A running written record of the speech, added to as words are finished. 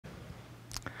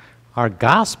Our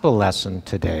gospel lesson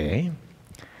today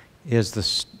it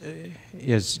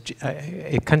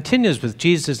continues with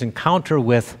Jesus' encounter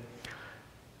with,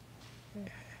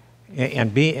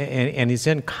 and he's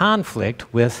in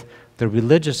conflict with the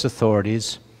religious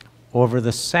authorities over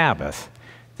the Sabbath.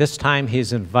 This time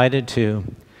he's invited to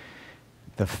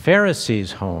the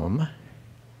Pharisees' home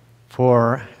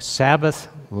for Sabbath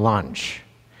lunch.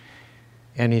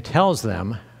 And he tells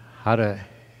them how to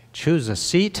choose a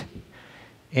seat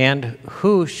and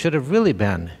who should have really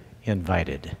been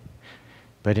invited.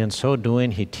 But in so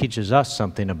doing, he teaches us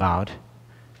something about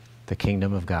the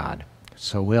kingdom of God.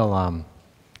 So we'll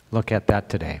look at that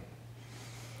today.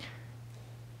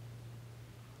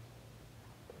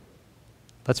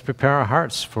 Let's prepare our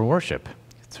hearts for worship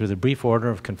through the brief order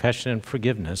of confession and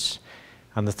forgiveness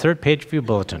on the third page of your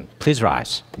bulletin. Please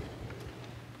rise.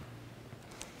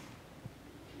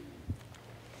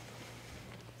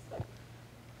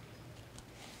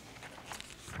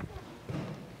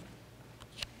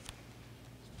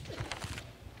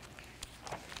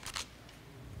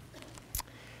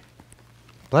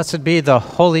 Blessed be the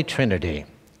Holy Trinity,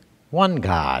 one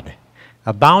God,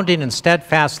 abounding in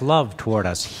steadfast love toward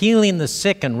us, healing the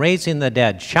sick and raising the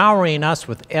dead, showering us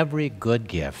with every good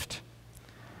gift.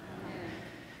 Amen.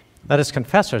 Let us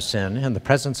confess our sin in the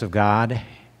presence of God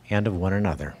and of one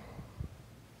another.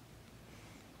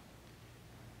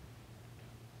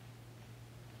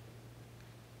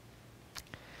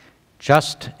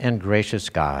 Just and gracious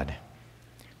God,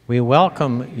 we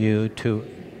welcome you to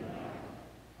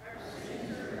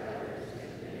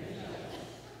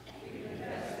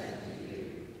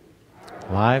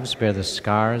lives bear the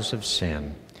scars of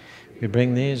sin. We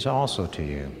bring these also to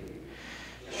you.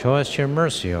 Show us your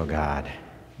mercy, O God.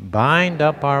 Bind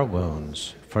up our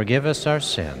wounds, forgive us our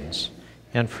sins,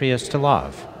 and free us to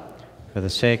love. For the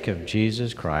sake of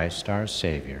Jesus Christ, our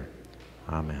Savior.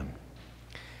 Amen.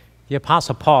 The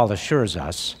Apostle Paul assures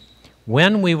us,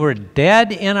 when we were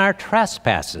dead in our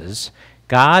trespasses,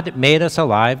 God made us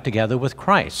alive together with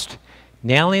Christ,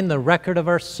 nailing the record of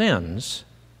our sins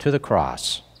to the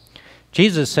cross.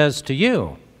 Jesus says to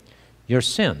you, your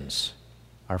sins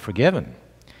are forgiven.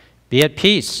 Be at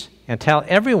peace and tell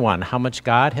everyone how much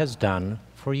God has done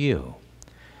for you.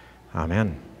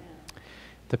 Amen.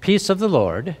 The peace of the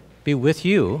Lord be with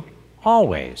you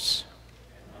always.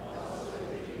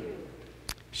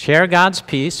 Share God's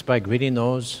peace by greeting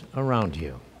those around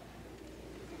you.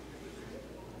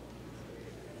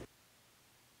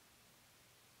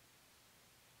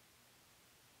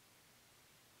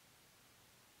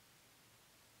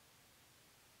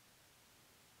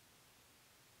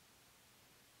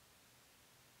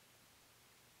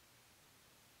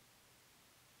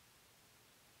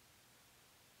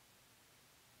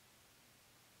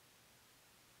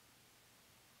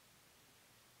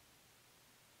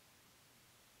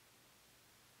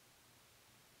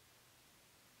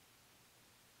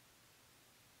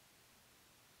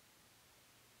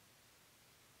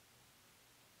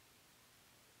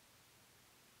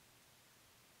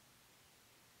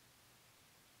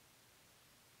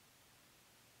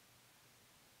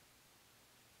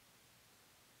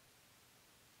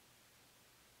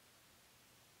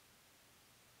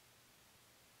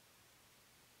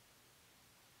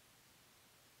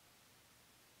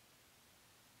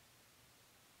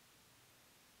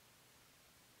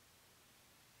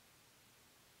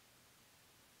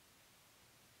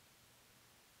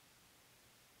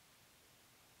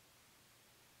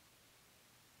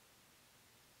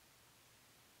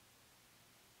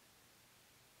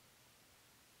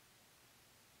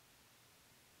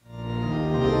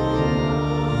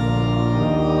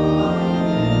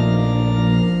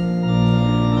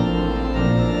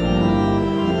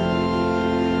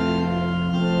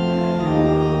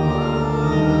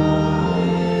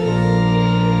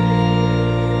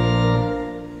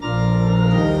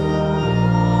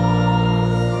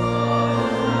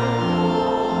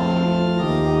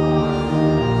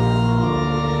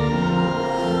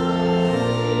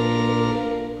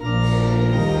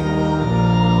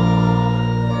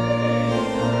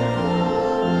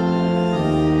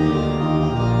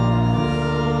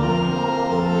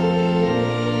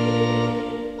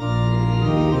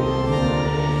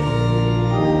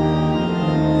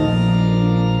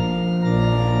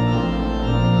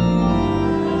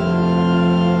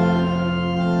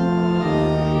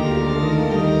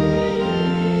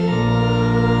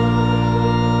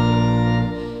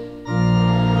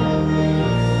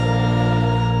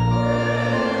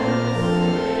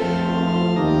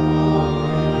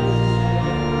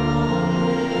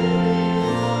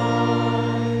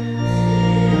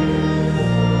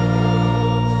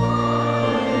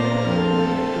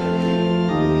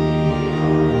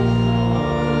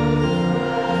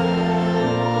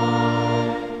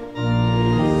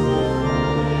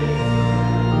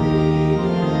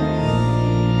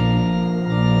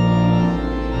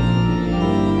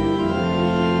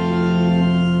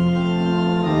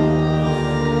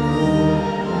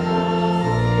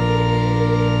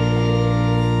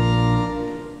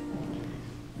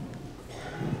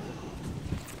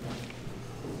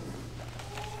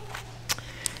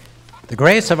 The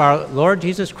grace of our Lord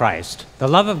Jesus Christ, the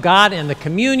love of God, and the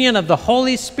communion of the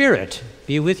Holy Spirit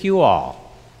be with you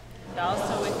all. And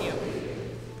also with you.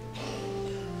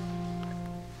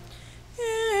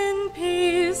 In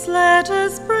peace, let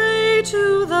us pray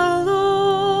to the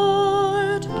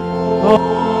Lord.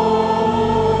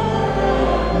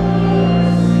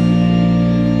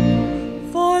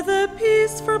 For the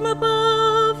peace from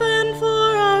above and for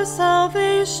our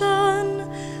salvation,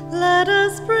 let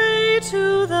us pray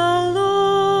to the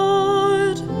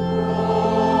Lord.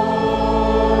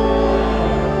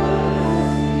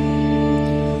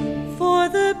 For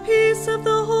the peace of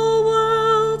the whole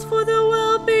world, for the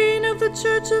well-being of the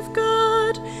Church of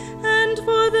God, and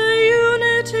for the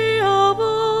unity of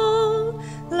all,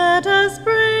 let us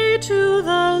pray to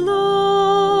the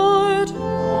Lord.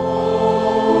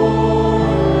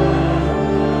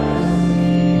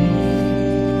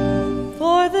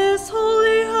 For this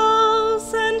holy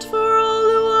house, and for all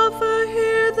who offer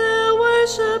here their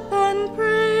worship and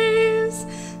praise,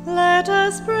 let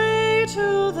us pray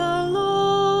to the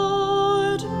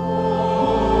Lord.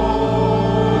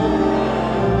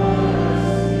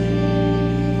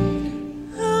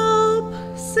 Help,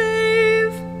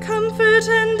 save, comfort,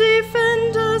 and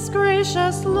defend us,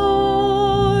 gracious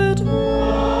Lord.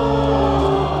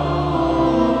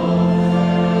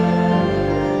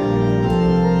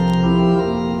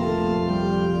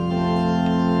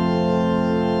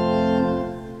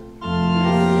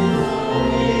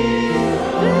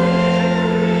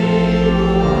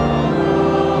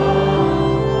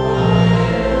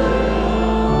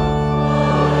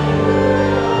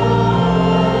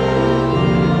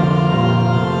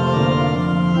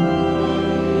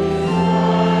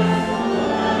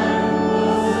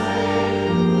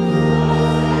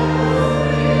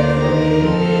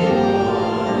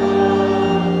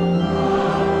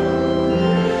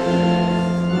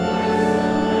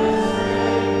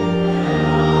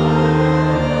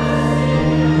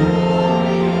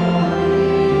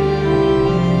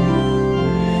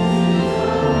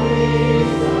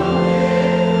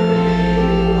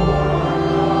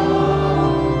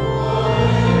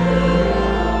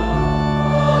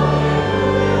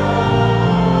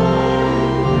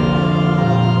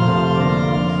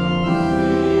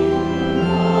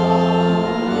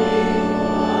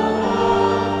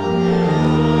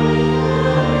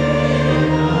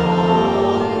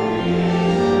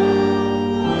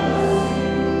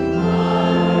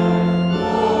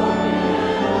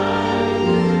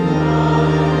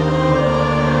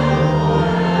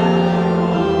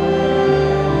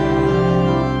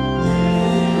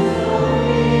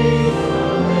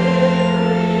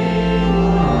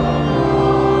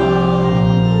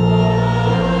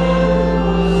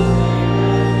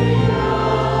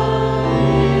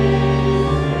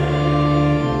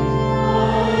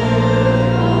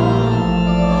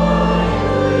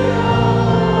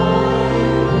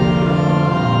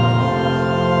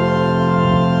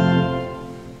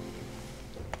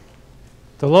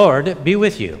 The Lord be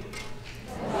with you.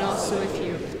 And also with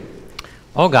you.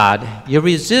 O God, you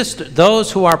resist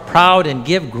those who are proud and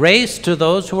give grace to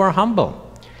those who are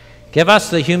humble. Give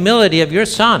us the humility of your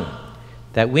Son,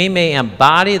 that we may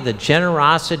embody the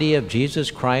generosity of Jesus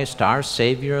Christ, our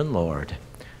Savior and Lord.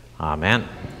 Amen.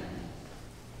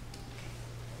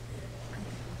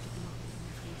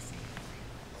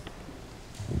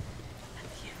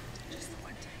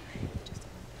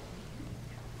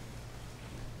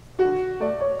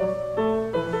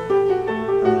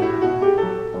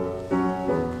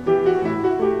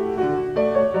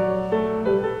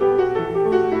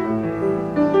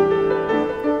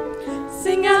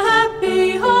 Sing a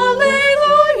happy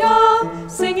hallelujah,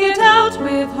 sing it out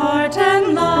with heart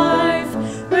and life.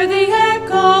 We're the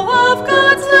echo of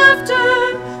God's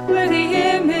laughter, we're the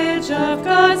image of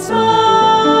God's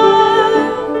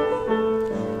smile.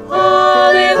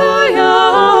 Hallelujah,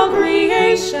 all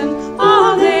creation,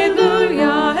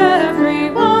 hallelujah,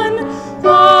 everyone.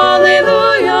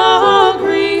 Hallelujah, all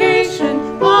creation,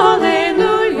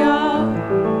 hallelujah.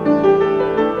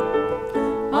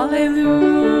 Hallelujah.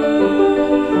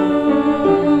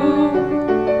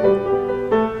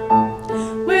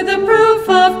 We're the proof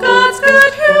of God's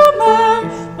good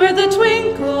humor, we're the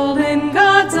twinkle in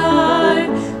God's eye,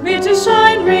 made to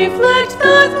shine, reflect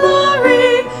the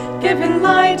glory, given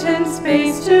light and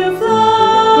space to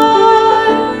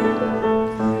fly.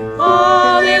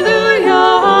 Hallelujah,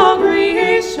 all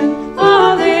creation,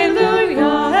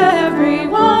 hallelujah,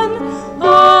 everyone.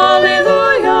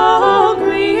 Hallelujah, all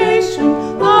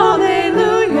creation,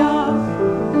 hallelujah.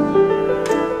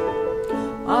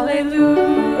 Hallelujah.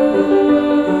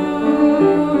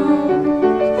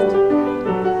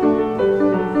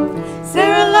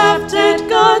 Sarah laughed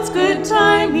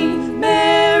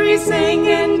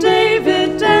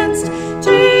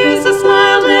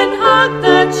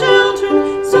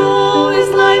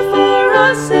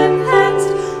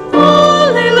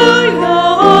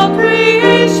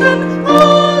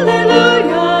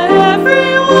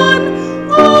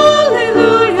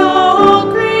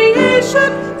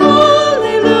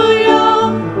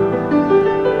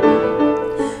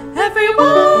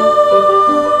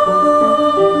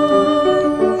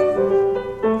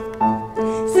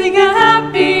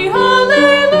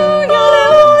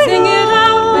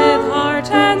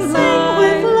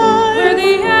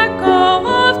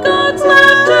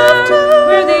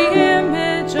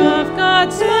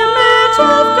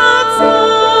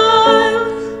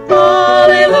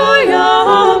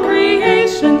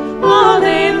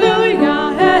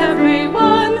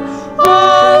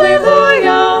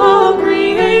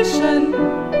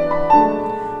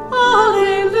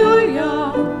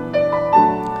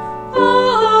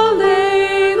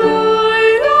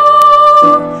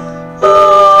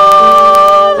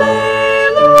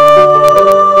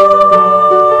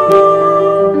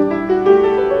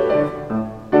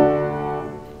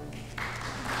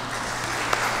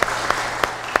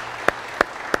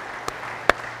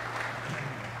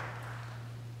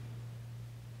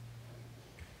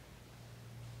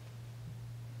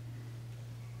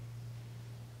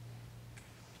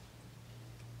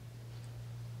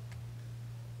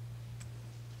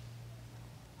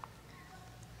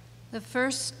The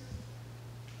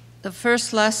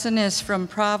first lesson is from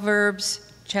Proverbs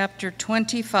chapter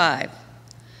 25.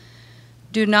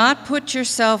 Do not put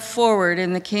yourself forward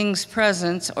in the king's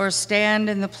presence or stand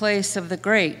in the place of the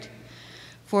great,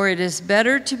 for it is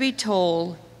better to be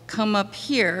told, "Come up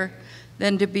here,"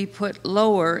 than to be put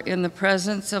lower in the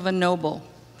presence of a noble.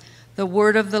 The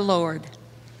word of the Lord.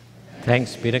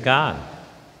 Thanks be to God.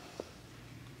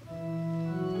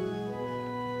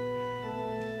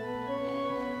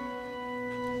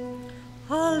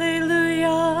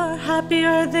 Alleluia, happy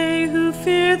are they who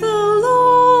fear the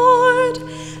Lord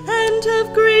and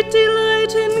have great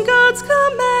delight in God's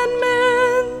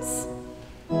commandments.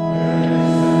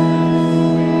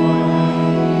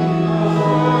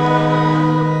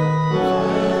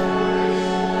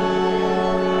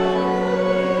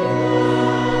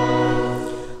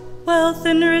 Wealth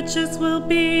and riches will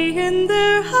be in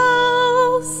their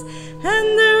house,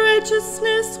 and their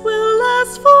righteousness will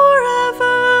last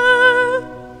forever.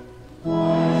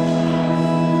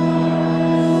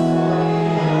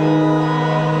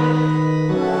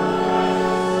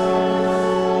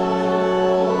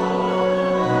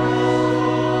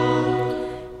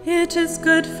 It is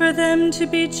good for them to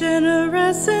be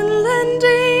generous in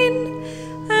lending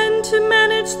and to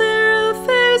manage their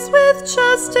affairs with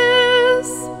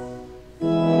justice.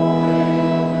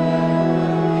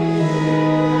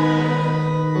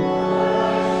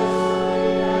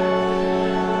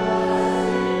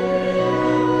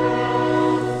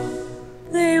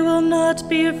 They will not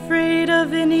be afraid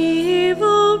of any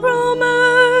evil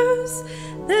roamers.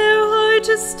 Their heart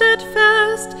is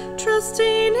steadfast,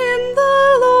 trusting in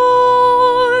the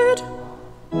Lord.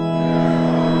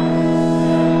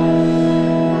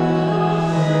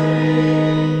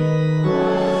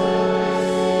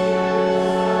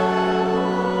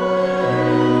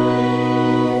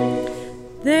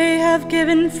 They have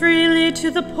given freely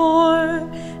to the poor,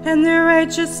 and their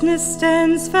righteousness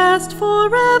stands fast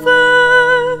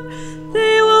forever.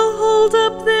 They will hold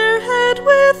up their head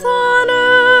with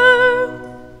honor.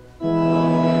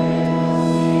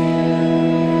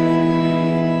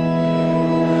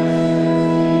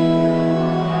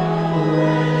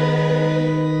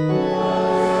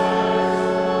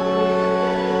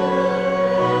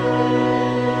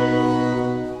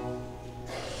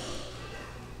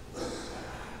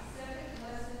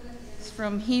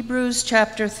 From Hebrews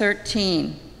chapter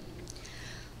 13.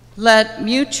 Let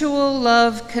mutual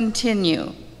love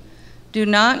continue. Do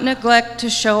not neglect to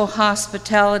show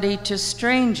hospitality to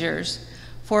strangers,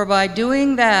 for by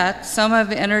doing that, some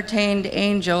have entertained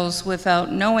angels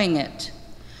without knowing it.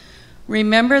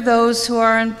 Remember those who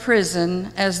are in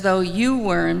prison as though you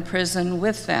were in prison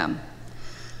with them.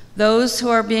 Those who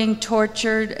are being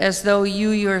tortured as though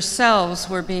you yourselves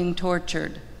were being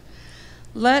tortured.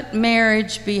 Let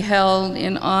marriage be held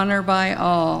in honor by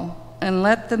all, and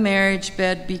let the marriage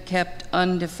bed be kept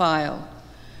undefiled.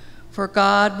 For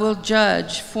God will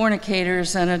judge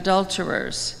fornicators and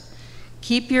adulterers.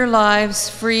 Keep your lives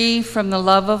free from the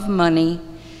love of money,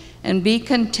 and be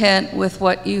content with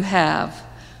what you have.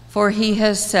 For he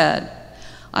has said,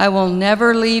 I will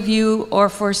never leave you or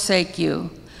forsake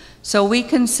you. So we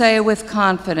can say with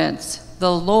confidence,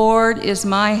 the Lord is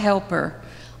my helper.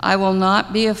 I will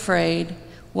not be afraid.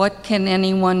 What can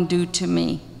anyone do to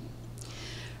me?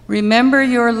 Remember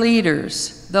your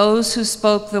leaders, those who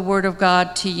spoke the word of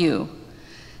God to you.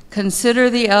 Consider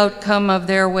the outcome of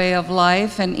their way of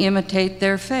life and imitate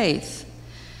their faith.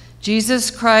 Jesus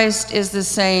Christ is the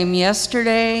same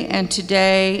yesterday and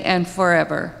today and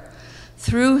forever.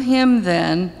 Through him,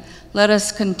 then, let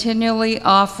us continually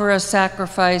offer a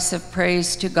sacrifice of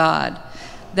praise to God,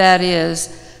 that is,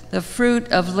 the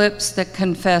fruit of lips that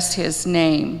confess his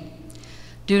name.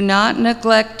 Do not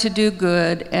neglect to do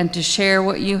good and to share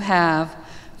what you have,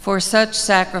 for such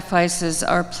sacrifices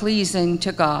are pleasing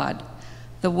to God.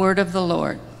 The word of the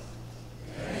Lord.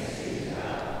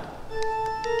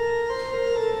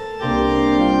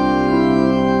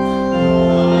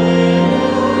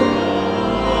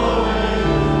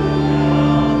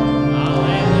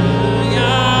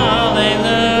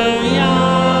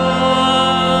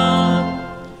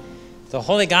 The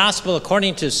Holy Gospel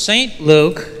according to St.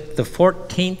 Luke, the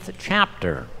 14th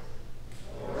chapter.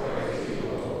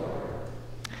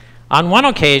 On one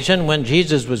occasion, when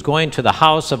Jesus was going to the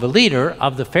house of a leader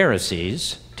of the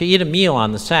Pharisees to eat a meal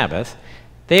on the Sabbath,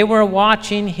 they were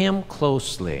watching him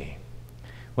closely.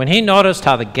 When he noticed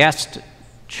how the guests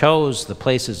chose the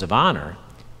places of honor,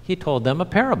 he told them a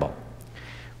parable.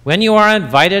 When you are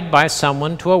invited by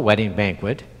someone to a wedding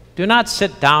banquet, do not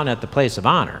sit down at the place of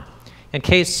honor, in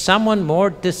case someone more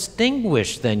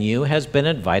distinguished than you has been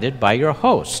invited by your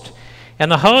host.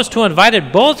 And the host who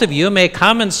invited both of you may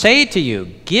come and say to you,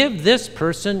 give this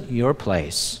person your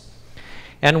place.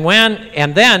 And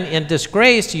then in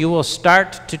disgrace you will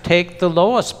start to take the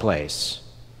lowest place.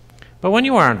 But when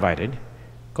you are invited,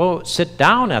 go sit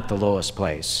down at the lowest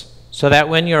place, so that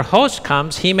when your host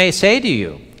comes, he may say to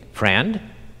you, friend,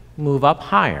 move up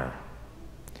higher.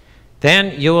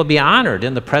 Then you will be honored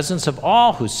in the presence of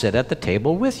all who sit at the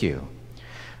table with you.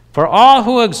 For all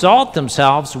who exalt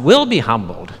themselves will be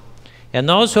humbled, and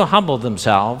those who humble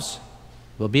themselves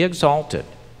will be exalted.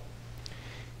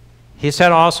 He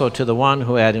said also to the one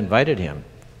who had invited him,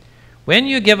 when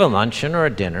you give a luncheon or a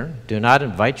dinner, do not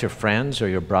invite your friends or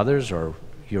your brothers or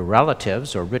your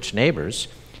relatives or rich neighbors,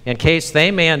 in case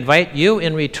they may invite you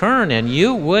in return, and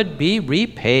you would be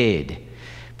repaid.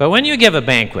 But when you give a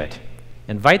banquet,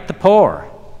 invite the poor,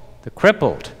 the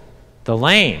crippled, the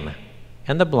lame,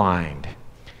 and the blind,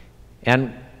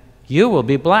 and you will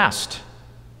be blessed,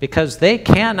 because they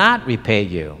cannot repay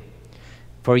you,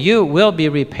 for you will be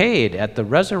repaid at the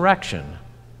resurrection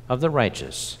of the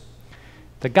righteous.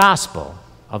 The gospel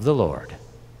of the Lord.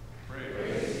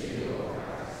 Praise to you, Lord.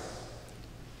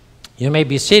 You may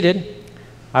be seated.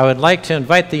 I would like to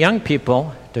invite the young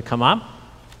people to come up.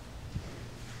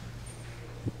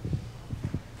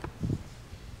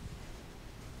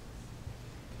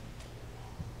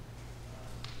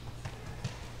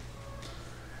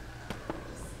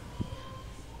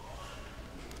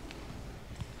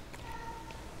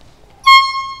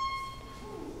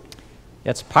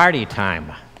 It's party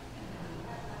time.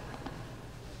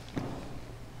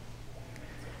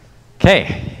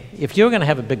 Okay, if you were going to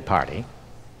have a big party,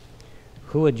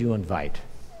 who would you invite?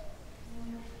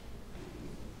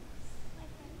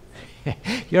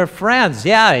 Your friends,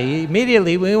 yeah.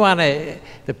 Immediately we want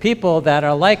the people that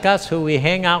are like us who we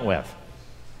hang out with.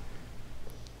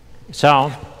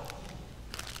 So,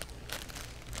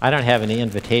 I don't have any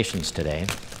invitations today,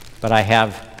 but I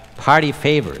have party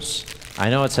favors. I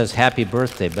know it says happy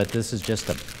birthday, but this is just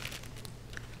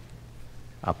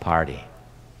a party.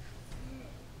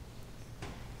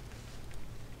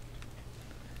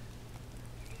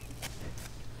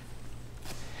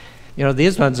 You know,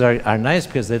 these ones are nice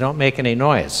because they don't make any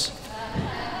noise.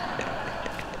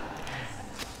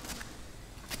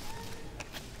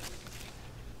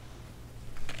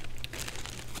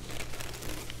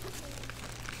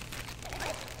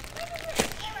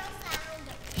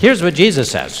 Here's what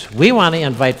Jesus says. We want to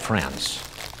invite friends.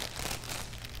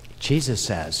 Jesus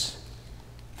says,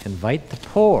 invite the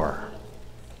poor,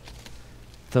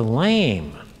 the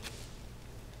lame,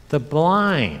 the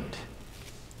blind.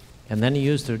 And then he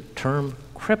used the term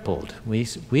crippled. We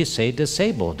say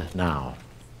disabled now.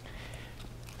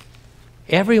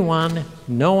 Everyone,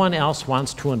 no one else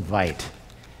wants to invite,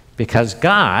 because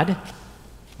God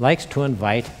likes to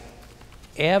invite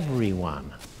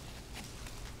everyone.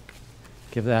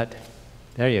 Give that,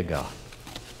 there you go.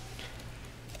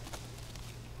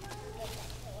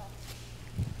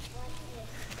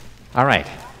 All right.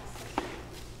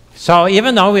 So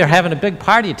even though we are having a big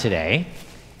party today,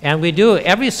 and we do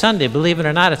every Sunday, believe it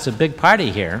or not, it's a big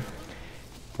party here,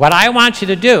 what I want you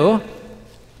to do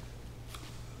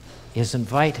is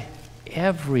invite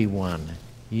everyone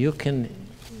you can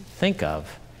think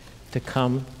of to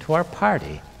come to our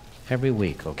party every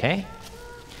week, okay?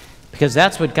 Because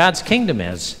that's what God's kingdom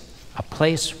is, a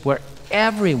place where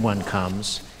everyone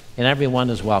comes and everyone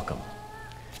is welcome.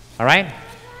 All right?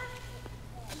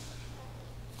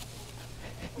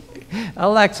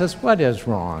 Alexis, what is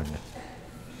wrong?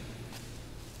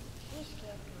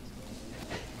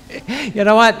 You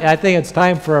know what? I think it's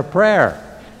time for a prayer.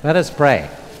 Let us pray.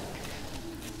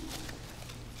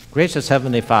 Gracious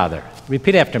Heavenly Father,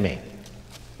 repeat after me.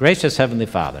 Gracious Heavenly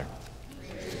Father,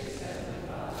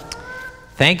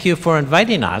 thank you for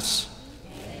inviting us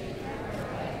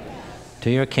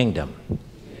to your kingdom.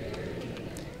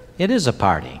 It is a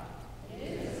party.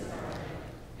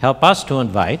 Help us to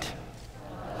invite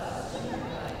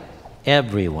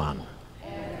everyone.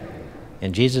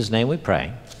 In Jesus' name we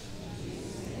pray.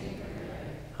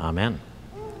 Amen.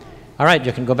 All right,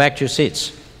 you can go back to your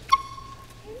seats.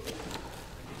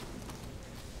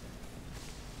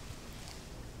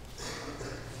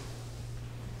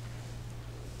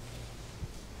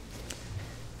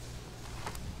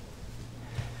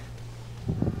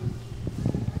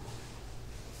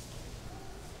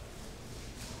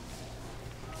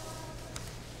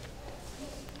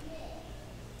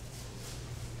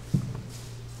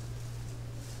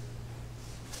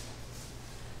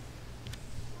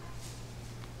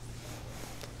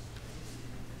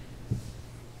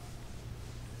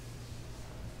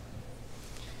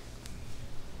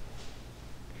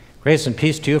 Grace and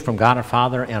peace to you from God our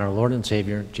Father and our Lord and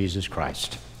Savior, Jesus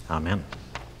Christ. Amen.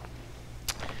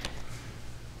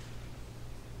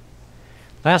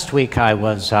 Last week I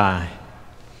was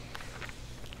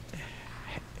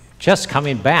just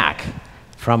coming back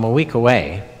from a week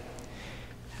away,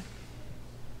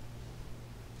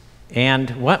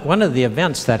 and one of the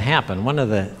events that happened, one of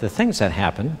the things that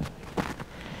happened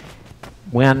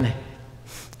when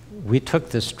we took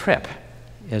this trip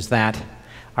is that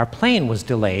our plane was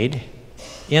delayed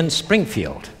in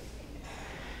Springfield.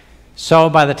 So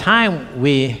by the time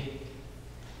we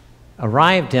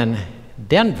arrived in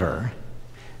Denver,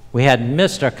 we had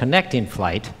missed our connecting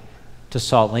flight to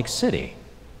Salt Lake City.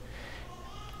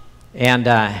 And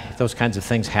those kinds of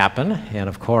things happen. And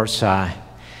of course,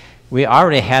 we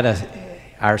already had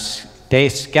our day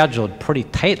scheduled pretty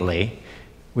tightly.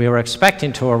 We were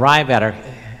expecting to arrive at our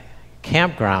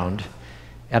campground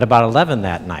at about 11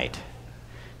 that night.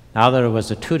 Now there was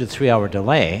a 2 to 3 hour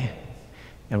delay,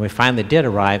 and we finally did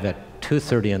arrive at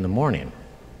 2:30 in the morning.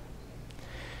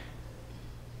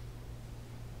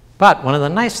 But one of the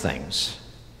nice things,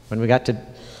 when we got to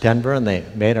Denver and they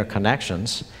made our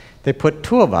connections, they put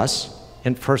 2 of us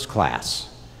in first class.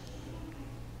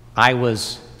 I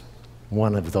was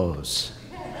one of those.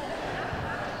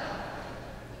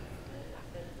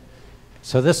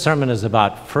 So this sermon is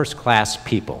about first class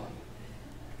people.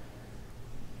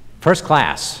 First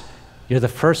class, you're the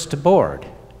first to board.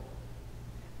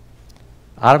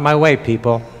 Out of my way,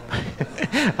 people.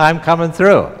 I'm coming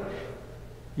through.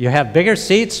 You have bigger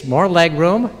seats, more leg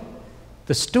room.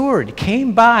 The steward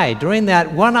came by during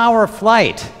that 1 hour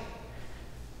flight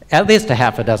at least a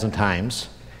half a dozen times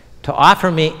to offer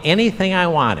me anything I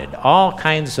wanted, all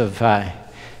kinds of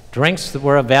drinks that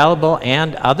were available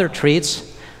and other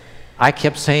treats. I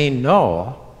kept saying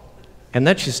no, and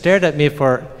then she stared at me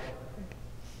for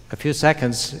a few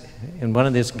seconds in one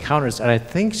of these encounters, and I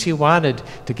think she wanted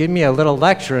to give me a little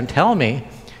lecture and tell me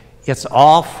it's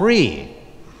all free.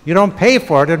 You don't pay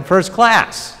for it in first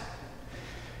class.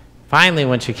 Finally,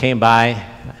 when she came by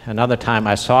another time,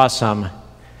 I saw some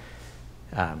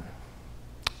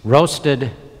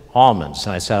roasted almonds,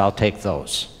 and I said, I'll take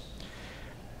those.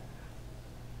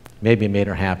 Maybe made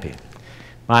her happy.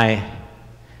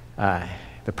 The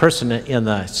person in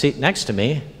the seat next to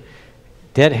me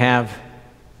did have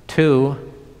 2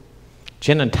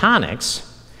 gin and tonics,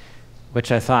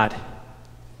 which I thought,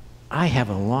 I have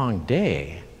a long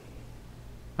day.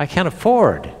 I can't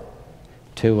afford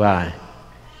to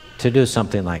do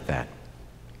something like that.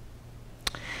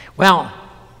 Well,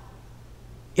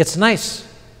 it's nice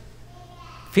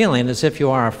feeling as if you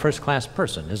are a first-class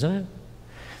person, isn't it?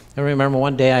 I remember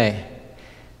one day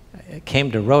I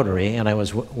came to Rotary and I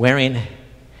was wearing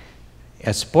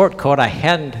a sport coat I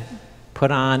hadn't put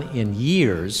on in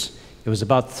years. It was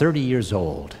about 30 years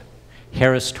old,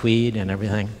 Harris tweed and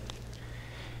everything.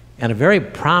 And a very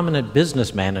prominent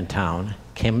businessman in town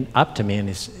came up to me and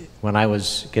when I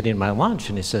was getting my lunch,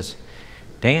 and he says,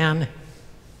 Dan,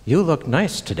 you look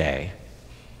nice today.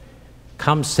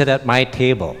 Come sit at my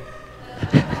table.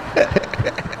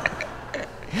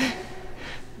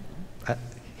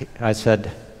 I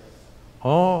said,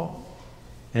 oh,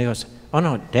 and he goes, oh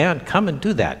no, Dan, come and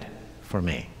do that for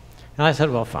me. And I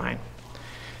said, well, fine.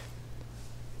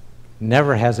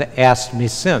 Never has asked me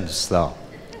since, though.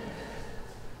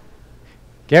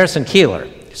 Garrison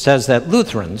Keillor says that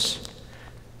Lutherans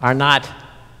are not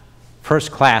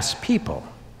first-class people.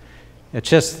 It's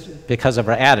just because of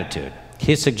our attitude.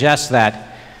 He suggests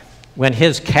that when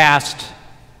his cast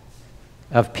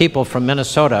of people from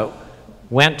Minnesota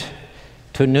went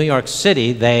to New York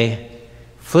City, they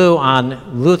flew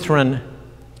on Lutheran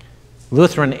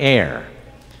Air,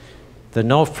 the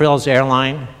no-frills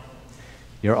airline.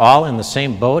 You're all in the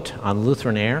same boat on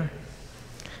Lutheran Air,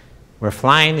 where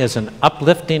flying is an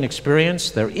uplifting experience.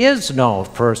 There is no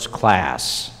first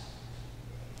class.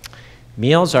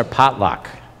 Meals are potluck.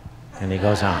 And he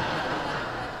goes on.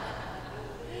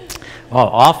 Oh,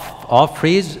 all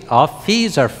fees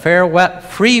are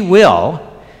free will.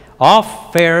 All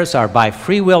fares are by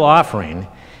free will offering,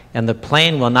 and the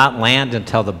plane will not land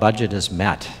until the budget is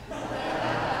met.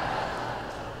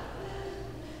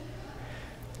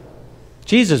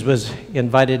 Jesus was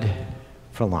invited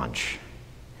for lunch,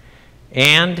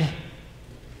 and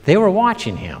they were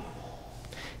watching him.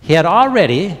 He had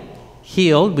already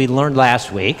healed, we learned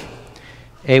last week,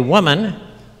 a woman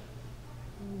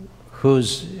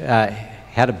who's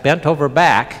had a bent-over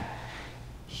back.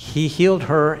 He healed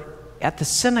her at the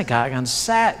synagogue on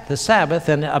the Sabbath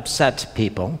and upset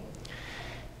people.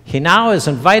 He now is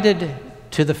invited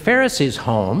to the Pharisees'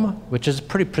 home, which is a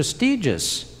pretty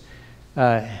prestigious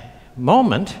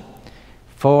moment,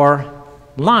 for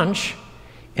lunch,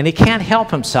 and he can't help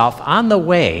himself. On the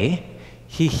way,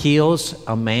 he heals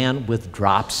a man with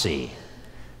dropsy.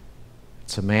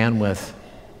 It's a man with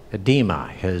edema.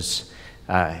 He's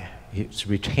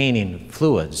retaining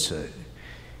fluids.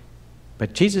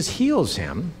 But Jesus heals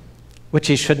him, which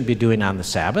he shouldn't be doing on the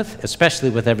Sabbath,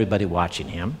 especially with everybody watching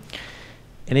him.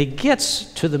 And he gets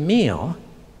to the meal,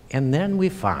 and then we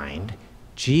find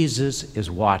Jesus is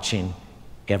watching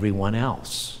everyone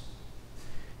else.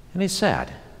 And he's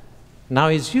sad. Now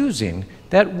he's using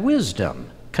that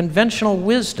wisdom, conventional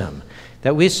wisdom,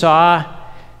 that we saw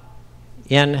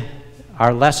in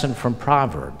our lesson from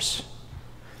Proverbs.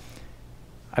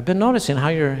 I've been noticing how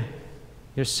you're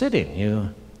sitting.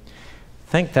 You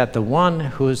think that the one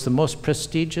who is the most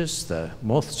prestigious, the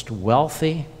most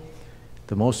wealthy,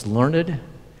 the most learned,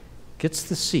 gets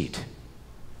the seat,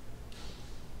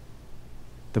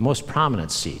 the most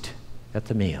prominent seat at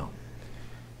the meal.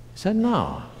 He said,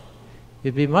 no,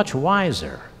 it'd be much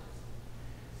wiser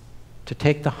to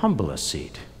take the humblest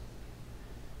seat.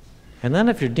 And then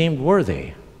if you're deemed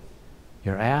worthy,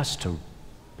 you're asked to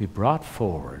be brought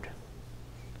forward.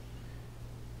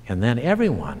 And then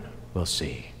everyone will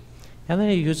see. And then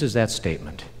he uses that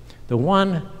statement. The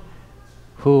one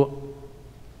who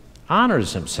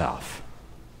honors himself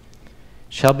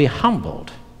shall be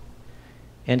humbled,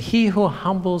 and he who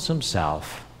humbles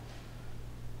himself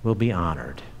will be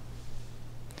honored.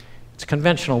 It's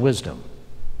conventional wisdom.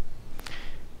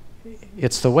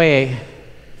 It's the way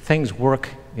things work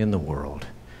in the world.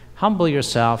 Humble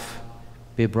yourself,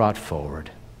 be brought forward.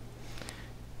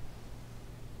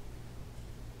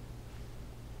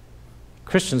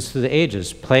 Christians through the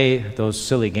ages play those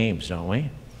silly games, don't we?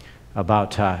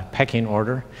 About pecking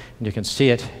order. And you can see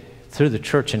it through the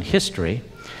church in history.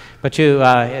 But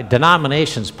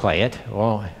denominations play it.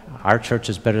 Well, our church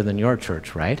is better than your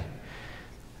church, right?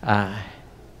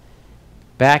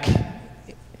 Back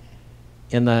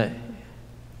in the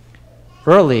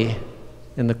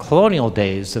colonial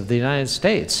days of the United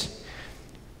States,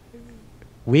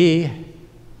 the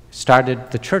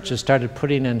churches started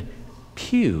putting in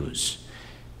pews.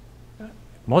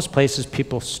 Most places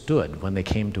people stood when they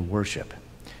came to worship.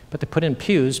 But they put in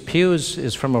pews. Pews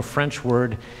is from a French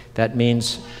word that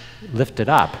means lifted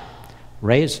up,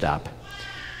 raised up.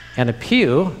 And a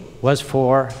pew was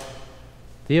for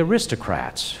the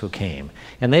aristocrats who came.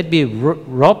 And they'd be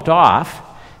roped off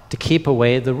to keep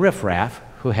away the riffraff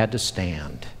who had to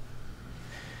stand.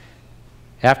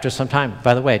 After some time,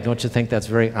 by the way, don't you think that's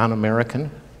very un-American?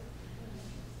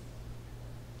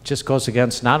 Just goes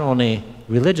against not only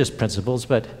religious principles,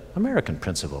 but American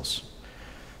principles.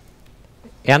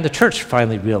 And the church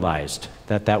finally realized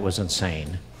that that was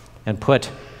insane and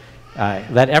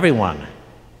let everyone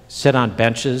sit on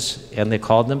benches, and they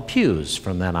called them pews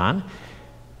from then on.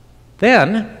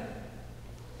 Then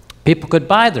people could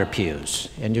buy their pews,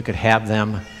 and you could have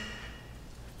them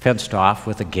fenced off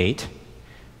with a gate.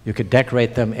 You could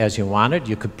decorate them as you wanted.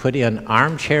 You could put in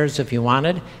armchairs if you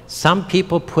wanted. Some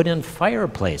people put in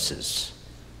fireplaces,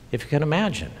 if you can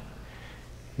imagine.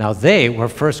 Now, they were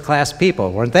first-class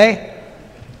people, weren't they?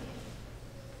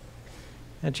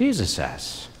 And Jesus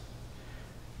says,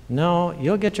 no,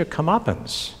 you'll get your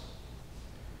comeuppance.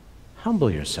 Humble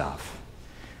yourself.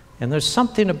 And there's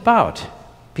something about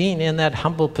being in that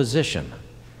humble position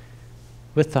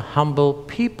with the humble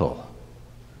people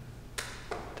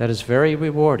that is very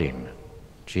rewarding,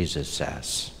 Jesus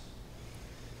says.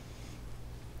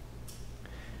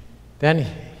 Then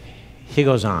he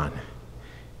goes on.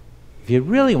 If you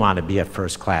really want to be a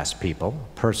first-class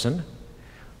person,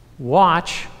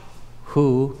 watch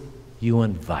who you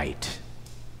invite.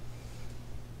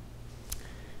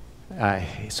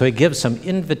 So he gives some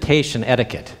invitation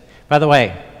etiquette. By the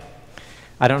way,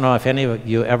 I don't know if any of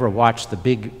you ever watched The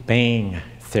Big Bang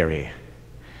Theory.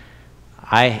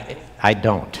 I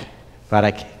don't,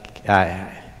 but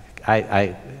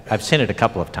I've seen it a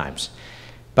couple of times.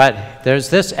 But there's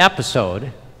this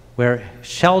episode where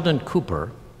Sheldon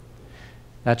Cooper,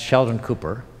 that's Sheldon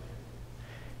Cooper,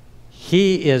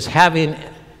 he is having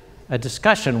a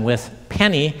discussion with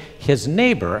Penny, his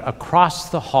neighbor, across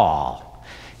the hall.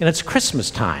 And it's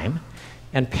Christmas time,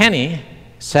 and Penny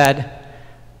said,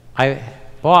 I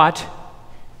bought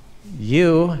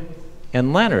you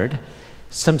and Leonard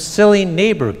some silly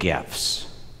neighbor gifts.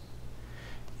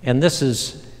 And this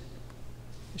is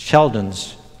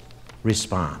Sheldon's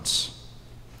response.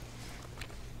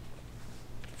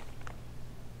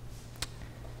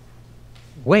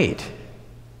 Wait,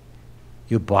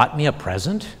 you bought me a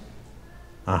present?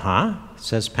 Uh-huh,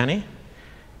 says Penny.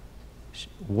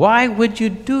 Why would you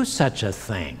do such a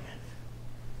thing?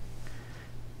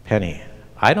 Penny,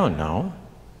 I don't know.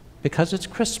 because it's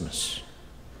Christmas.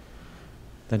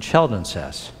 Then Sheldon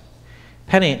says,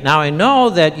 Penny, now I know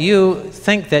that you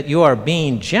think that you are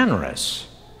being generous.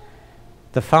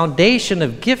 The foundation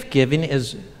of gift giving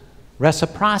is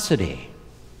reciprocity.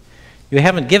 You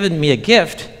haven't given me a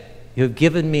gift, you've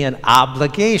given me an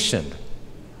obligation.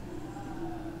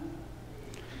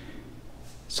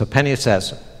 So Penny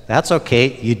says, that's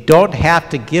okay, you don't have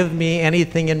to give me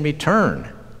anything in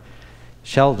return.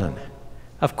 Sheldon,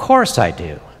 of course I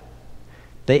do.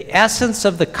 The essence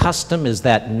of the custom is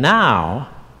that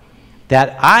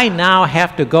I now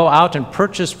have to go out and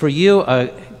purchase for you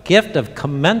a gift of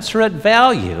commensurate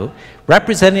value,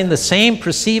 representing the same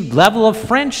perceived level of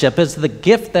friendship as the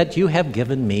gift that you have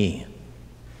given me.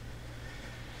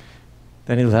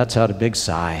 Then he lets out a big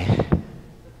sigh.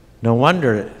 No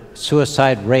wonder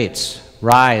suicide rates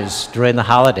rise during the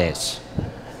holidays.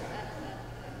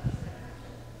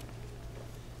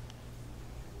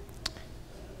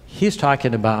 He's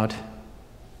talking about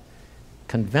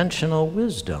conventional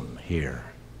wisdom here.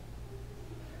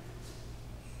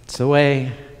 It's the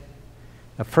way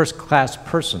a first-class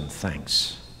person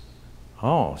thinks.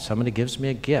 Oh, somebody gives me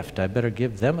a gift, I better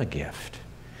give them a gift.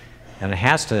 And it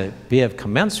has to be of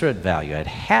commensurate value. It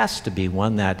has to be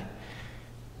one that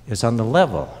is on the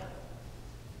level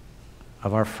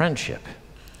of our friendship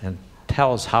and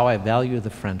tells how I value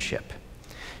the friendship.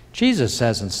 Jesus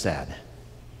says instead,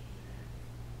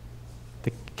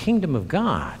 the kingdom of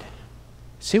God.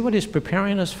 See what he's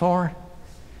preparing us for?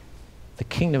 The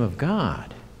kingdom of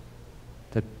God.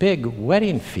 The big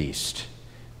wedding feast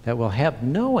that will have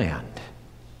no end.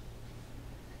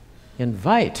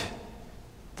 Invite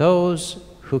those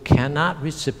who cannot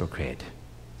reciprocate.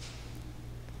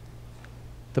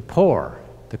 The poor,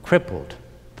 the crippled,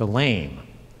 the lame,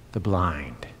 the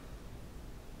blind.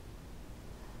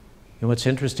 You know what's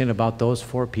interesting about those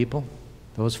four people,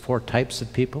 those four types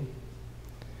of people?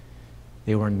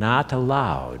 They were not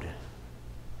allowed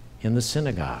in the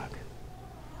synagogue.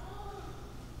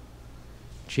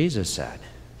 Jesus said,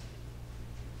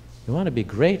 you want to be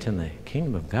great in the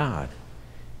kingdom of God,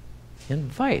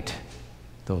 invite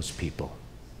those people.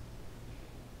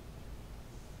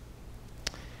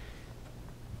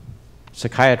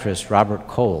 Psychiatrist Robert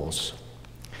Coles,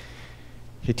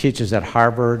 he teaches at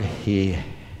Harvard. He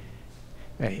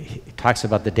talks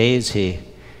about the days he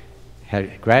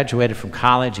had graduated from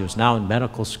college. He was now in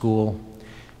medical school.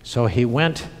 So he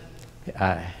went,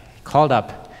 called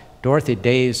up Dorothy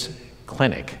Day's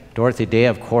clinic. Dorothy Day,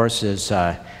 of course, is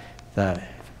the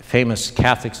famous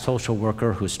Catholic social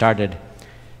worker who started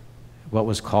what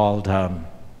was called,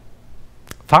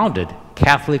 founded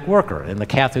Catholic Worker in the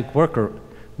Catholic Worker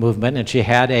movement, and she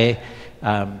had a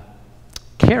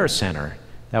care center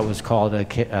that was called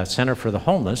a Center for the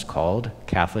Homeless called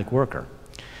Catholic Worker.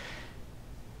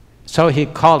 So he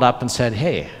called up and said,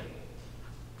 hey,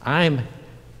 I'm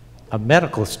a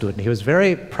medical student. He was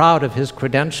very proud of his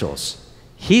credentials.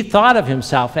 He thought of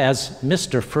himself as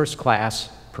Mr. First Class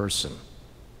Person.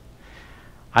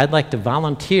 I'd like to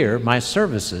volunteer my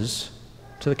services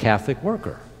to the Catholic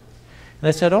Worker. And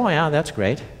they said, oh yeah, that's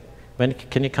great. When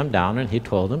can you come down? And he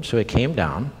told them, so he came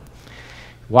down,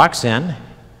 walks in,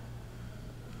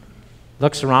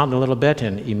 looks around a little bit,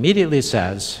 and immediately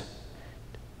says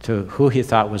to who he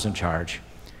thought was in charge,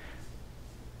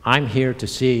 I'm here to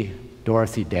see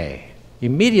Dorothy Day.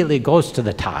 Immediately goes to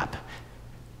the top.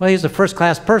 Well, he's a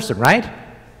first-class person, right?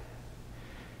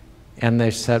 And they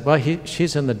said, well,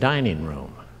 she's in the dining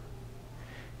room.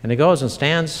 And he goes and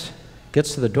stands,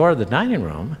 gets to the door of the dining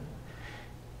room,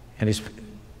 and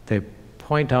they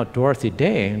point out Dorothy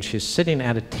Day, and she's sitting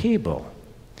at a table.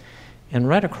 And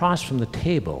right across from the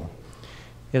table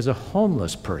is a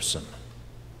homeless person.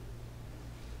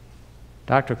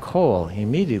 Dr. Cole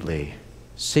immediately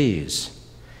sees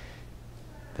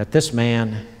that this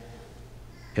man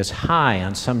is high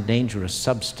on some dangerous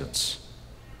substance.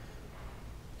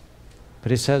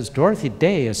 But he says, Dorothy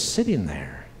Day is sitting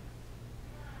there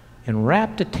in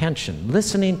rapt attention,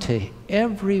 listening to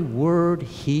every word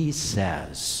he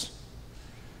says.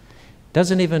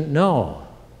 Doesn't even know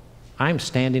I'm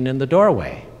standing in the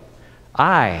doorway.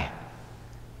 I,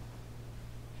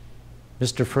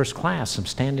 Mr. First Class, am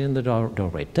standing in the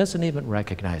doorway. Doesn't even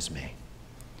recognize me.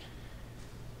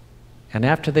 And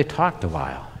after they talked a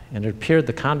while, and it appeared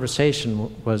the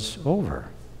conversation was over,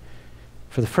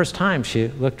 for the first time she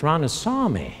looked around and saw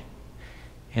me.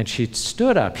 And she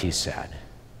stood up, he said,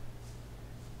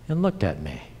 and looked at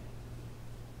me.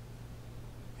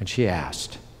 And she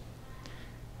asked,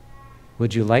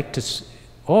 would you like to,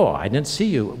 oh, I didn't see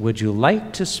you. Would you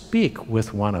like to speak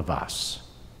with one of us?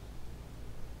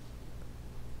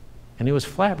 And he was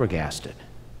flabbergasted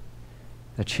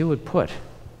that she would put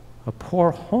a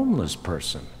poor homeless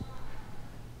person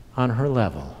on her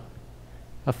level,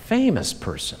 a famous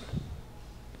person.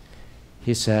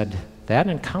 He said that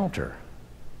encounter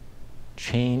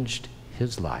changed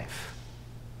his life.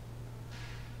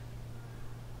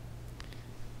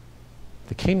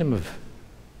 The kingdom of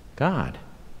God,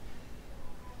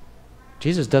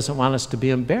 Jesus doesn't want us to be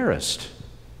embarrassed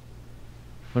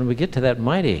when we get to that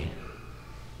mighty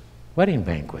wedding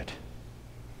banquet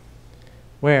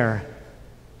where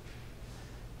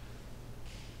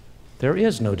there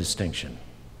is no distinction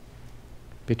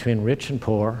between rich and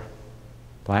poor,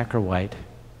 black or white,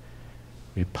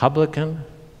 Republican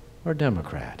or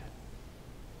Democrat.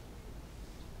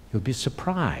 You'll be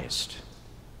surprised.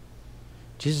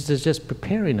 Jesus is just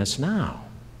preparing us now.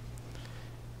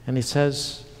 And he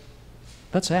says,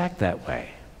 let's act that way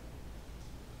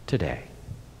today.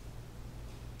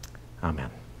 Amen.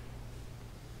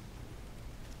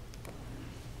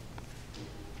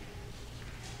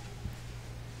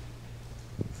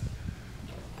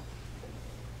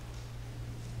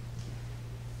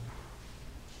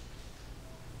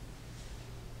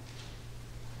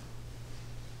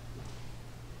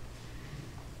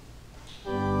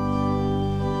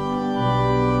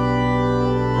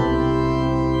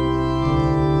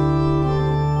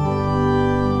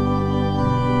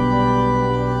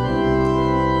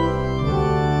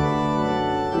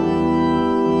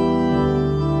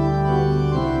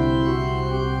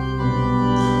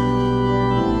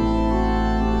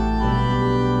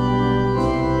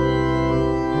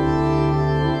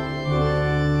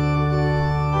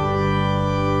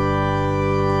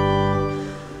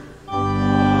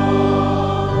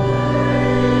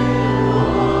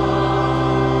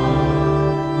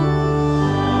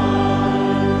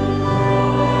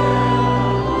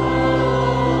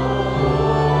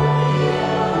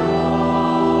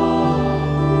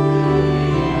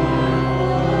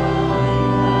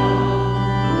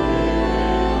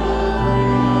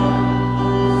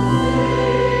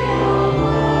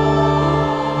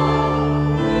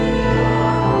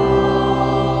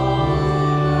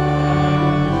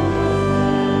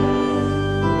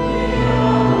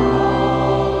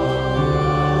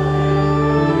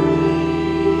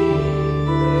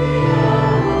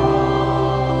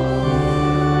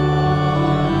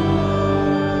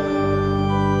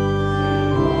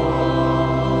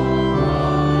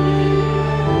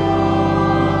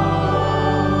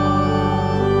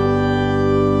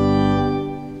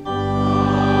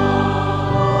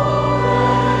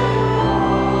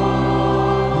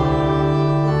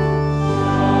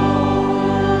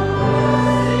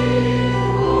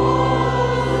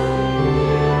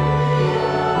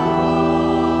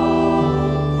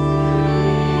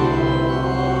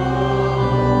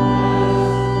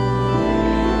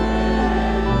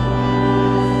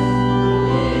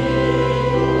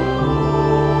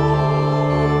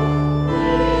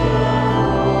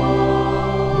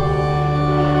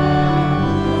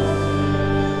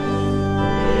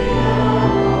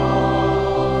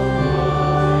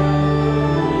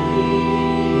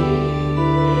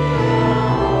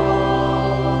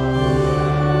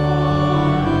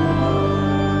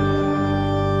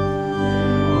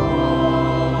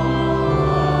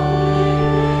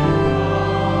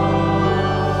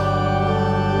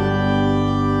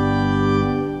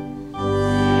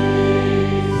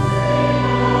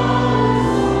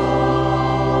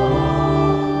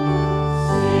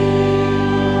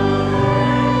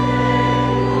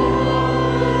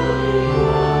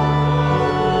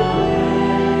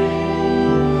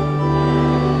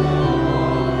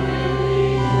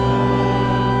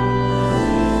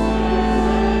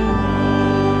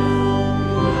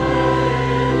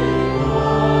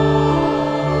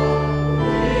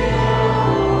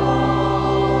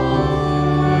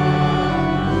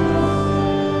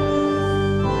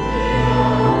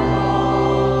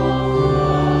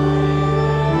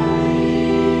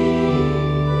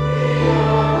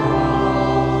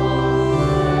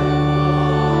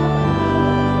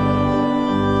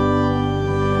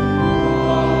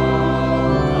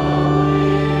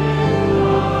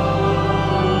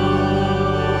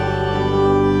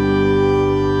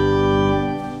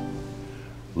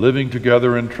 Living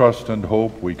together in trust and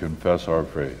hope, we confess our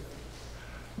faith.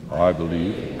 I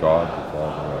believe in God the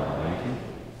Father Almighty,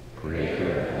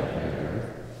 creator of heaven and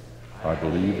earth. I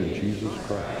believe in Jesus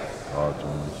Christ, God's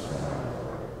only Son,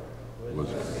 who was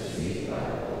conceived by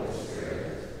the Holy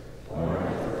Spirit, born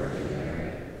of the Virgin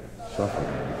Mary, suffered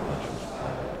under Pontius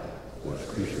Pilate, was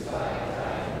crucified,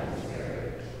 died, and was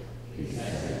buried. He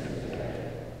descended to the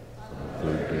dead. On the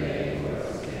third day he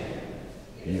rose again.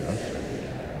 He ascended to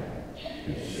heaven.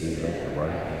 He is seated at the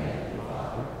right hand of the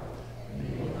Father, and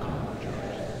he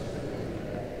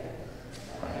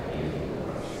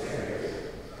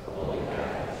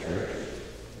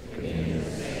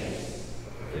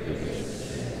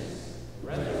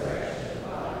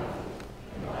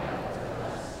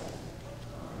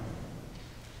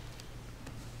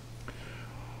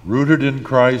Rooted in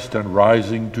Christ and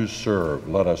rising to serve,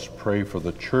 let us pray for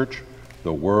the church,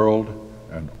 the world,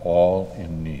 and all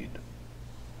in need.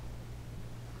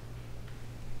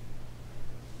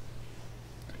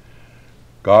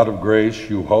 God of grace,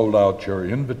 you hold out your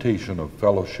invitation of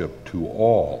fellowship to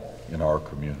all in our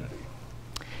community.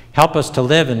 Help us to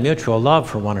live in mutual love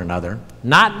for one another,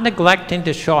 not neglecting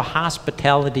to show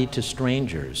hospitality to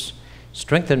strangers.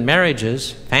 Strengthen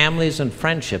marriages, families, and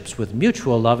friendships with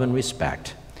mutual love and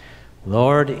respect.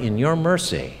 Lord, in your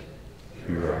mercy,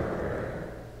 Hear our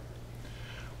prayer.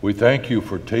 We thank you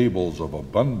for tables of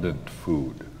abundant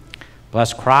food.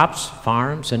 bless crops,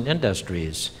 farms, and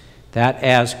industries, that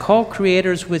as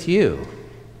co-creators with you,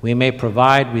 we may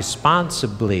provide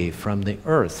responsibly from the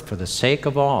earth for the sake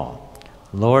of all.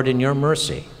 Lord, in your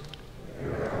mercy.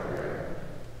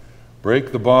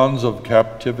 Break the bonds of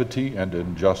captivity and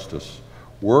injustice.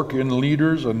 Work in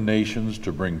leaders and nations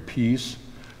to bring peace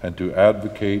and to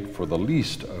advocate for the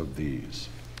least of these.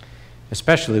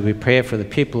 Especially we pray for the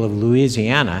people of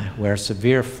Louisiana, where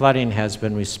severe flooding has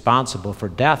been responsible for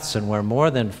deaths and where more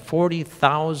than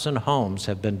 40,000 homes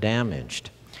have been damaged.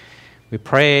 We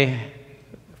pray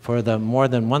for the more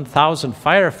than 1,000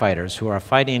 firefighters who are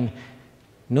fighting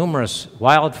numerous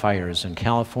wildfires in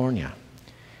California.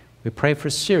 We pray for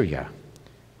Syria,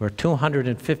 where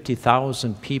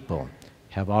 250,000 people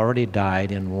have already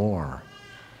died in war.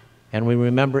 And we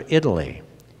remember Italy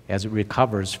as it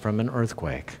recovers from an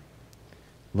earthquake.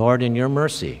 Lord, in your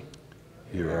mercy,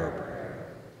 Hear our prayer.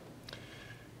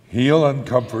 Heal and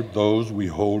comfort those we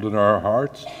hold in our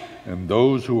hearts and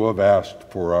those who have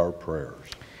asked for our prayers.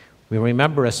 we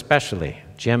remember especially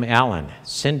Jim Allen,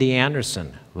 Cindy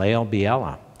Anderson, Lael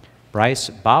Biela, Bryce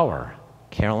Bauer,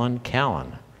 Carolyn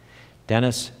Callan,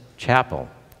 Dennis Chappell,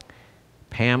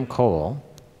 Pam Cole,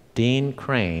 Dean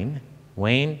Crane,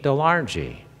 Wayne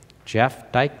Delargy,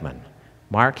 Jeff Dykman,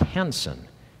 Mark Henson,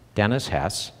 Dennis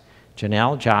Hess,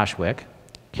 Janelle Joshwick,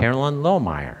 Carolyn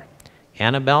Lohmeyer,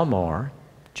 Annabelle Moore,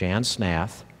 Jan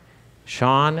Snath,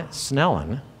 Sean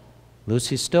Snellen,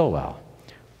 Lucy Stillwell,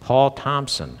 Paul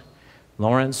Thompson,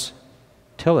 Lawrence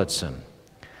Tillotson,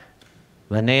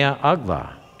 Linnea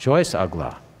Ugla, Joyce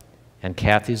Ugla, and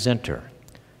Kathy Zinter.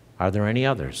 Are there any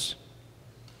others?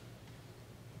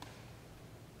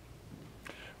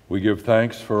 We give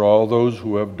thanks for all those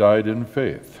who have died in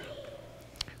faith.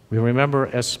 We remember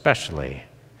especially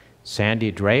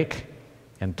Sandy Drake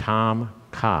and Tom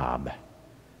Cobb.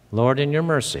 Lord, in your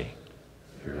mercy.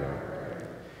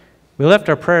 We lift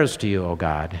our prayers to you, O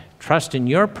God, trust in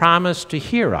your promise to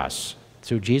hear us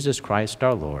through Jesus Christ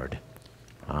our Lord.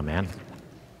 Amen.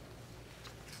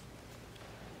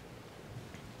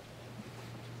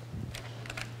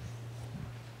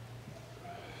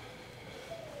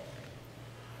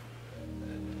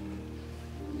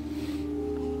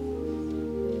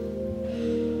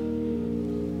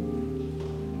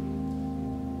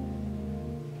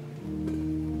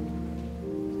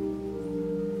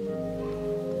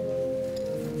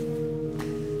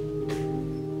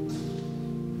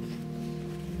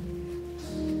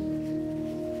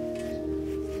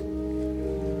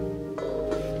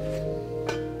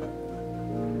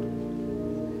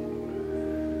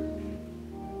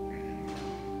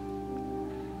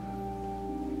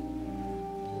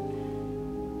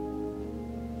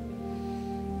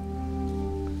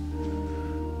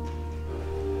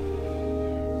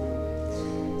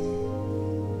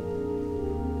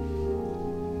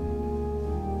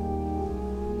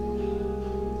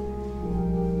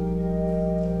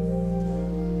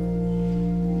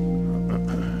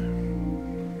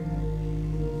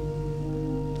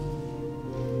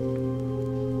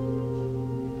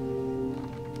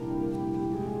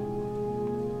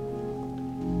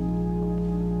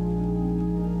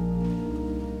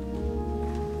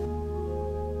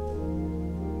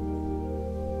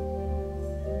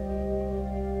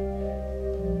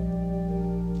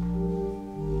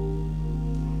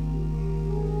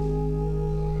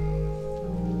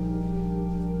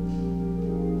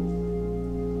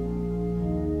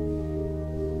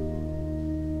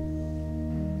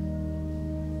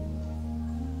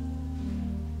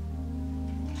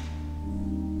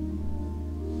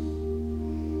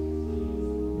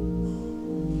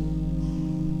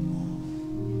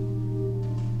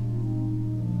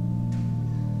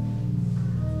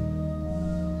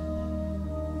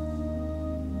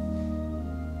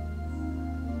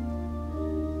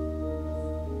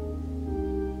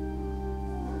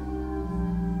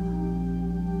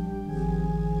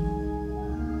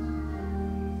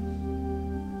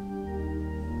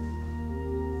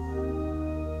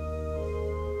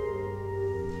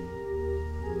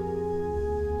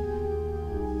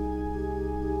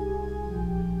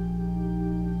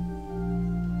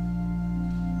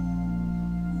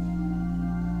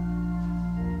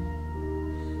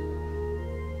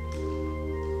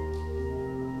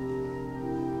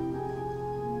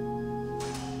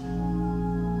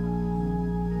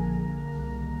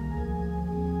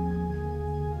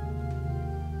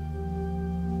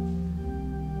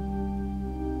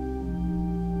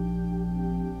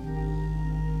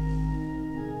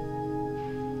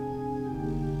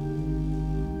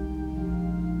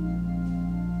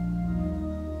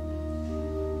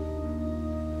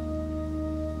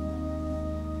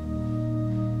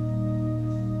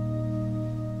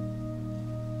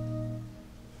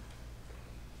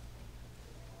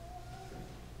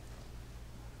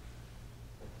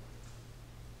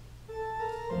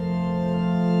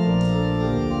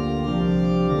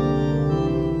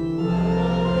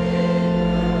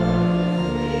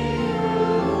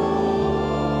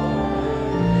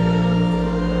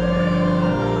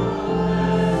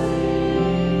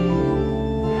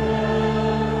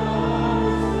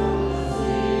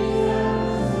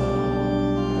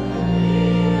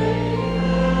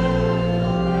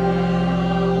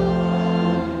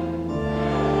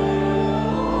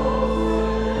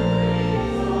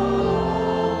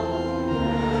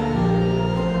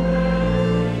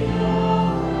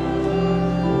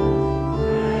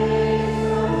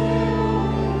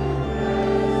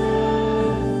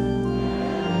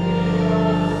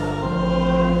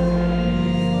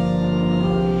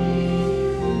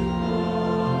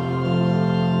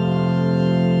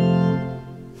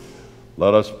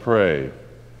 Let us pray.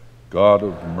 God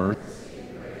of mercy,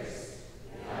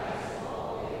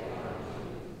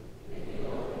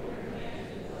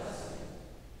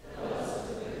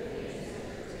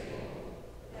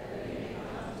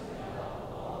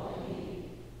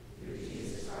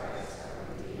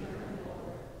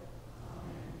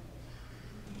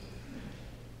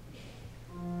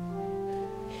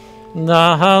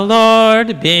 The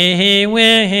Lord be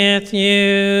with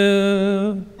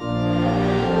you.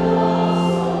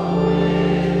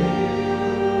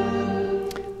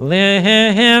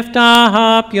 Lift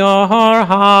up your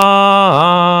hearts.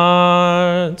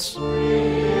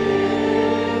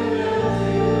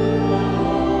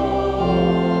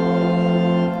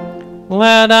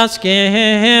 Let us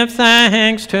give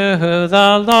thanks to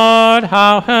the Lord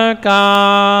our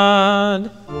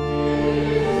God.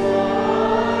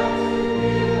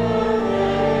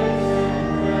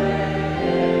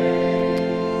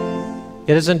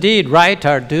 It is indeed right,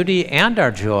 our duty and our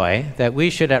joy, that we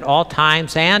should at all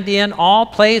times and in all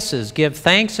places give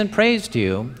thanks and praise to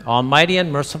you, Almighty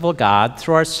and merciful God,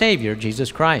 through our Savior,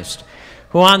 Jesus Christ,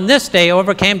 who on this day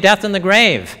overcame death in the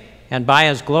grave, and by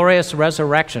his glorious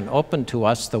resurrection opened to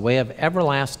us the way of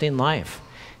everlasting life.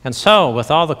 And so,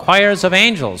 with all the choirs of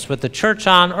angels, with the church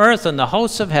on earth and the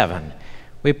hosts of heaven,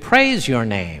 we praise your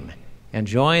name and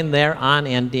join their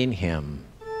unending hymn.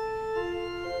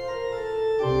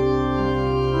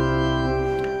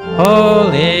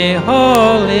 Holy,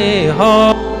 holy,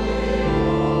 holy.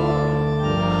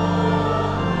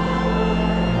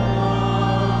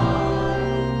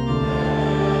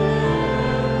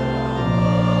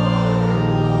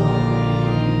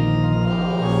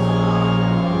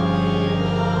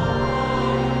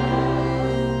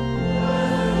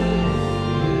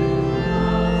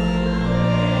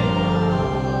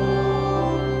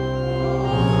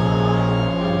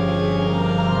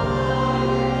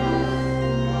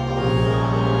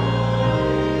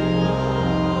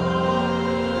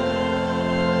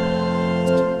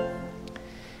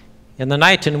 In the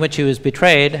night in which he was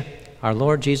betrayed, our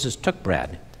Lord Jesus took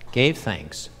bread, gave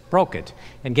thanks, broke it,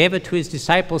 and gave it to his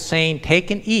disciples, saying, "Take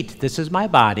and eat. This is my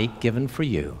body given for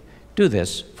you. Do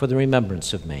this for the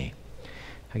remembrance of me."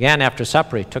 Again, after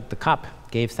supper, he took the cup,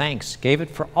 gave thanks, gave it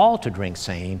for all to drink,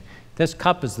 saying, "This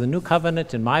cup is the new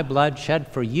covenant in my blood, shed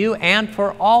for you and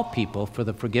for all people for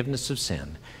the forgiveness of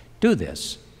sin. Do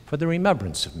this for the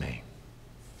remembrance of me."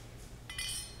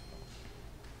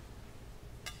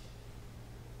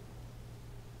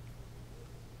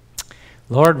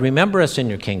 Lord, remember us in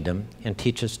your kingdom and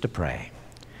teach us to pray.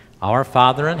 Our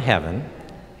Father in heaven,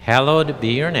 hallowed be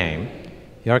your name.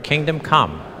 Your kingdom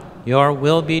come, your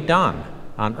will be done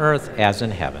on earth as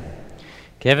in heaven.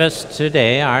 Give us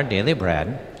today our daily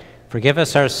bread. Forgive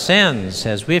us our sins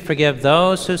as we forgive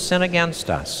those who sin against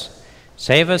us.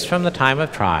 Save us from the time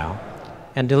of trial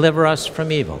and deliver us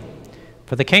from evil.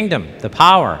 For the kingdom, the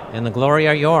power, and the glory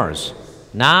are yours,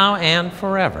 now and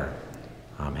forever.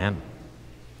 Amen.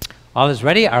 All is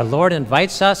ready. Our Lord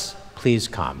invites us. Please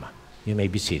come. You may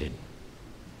be seated.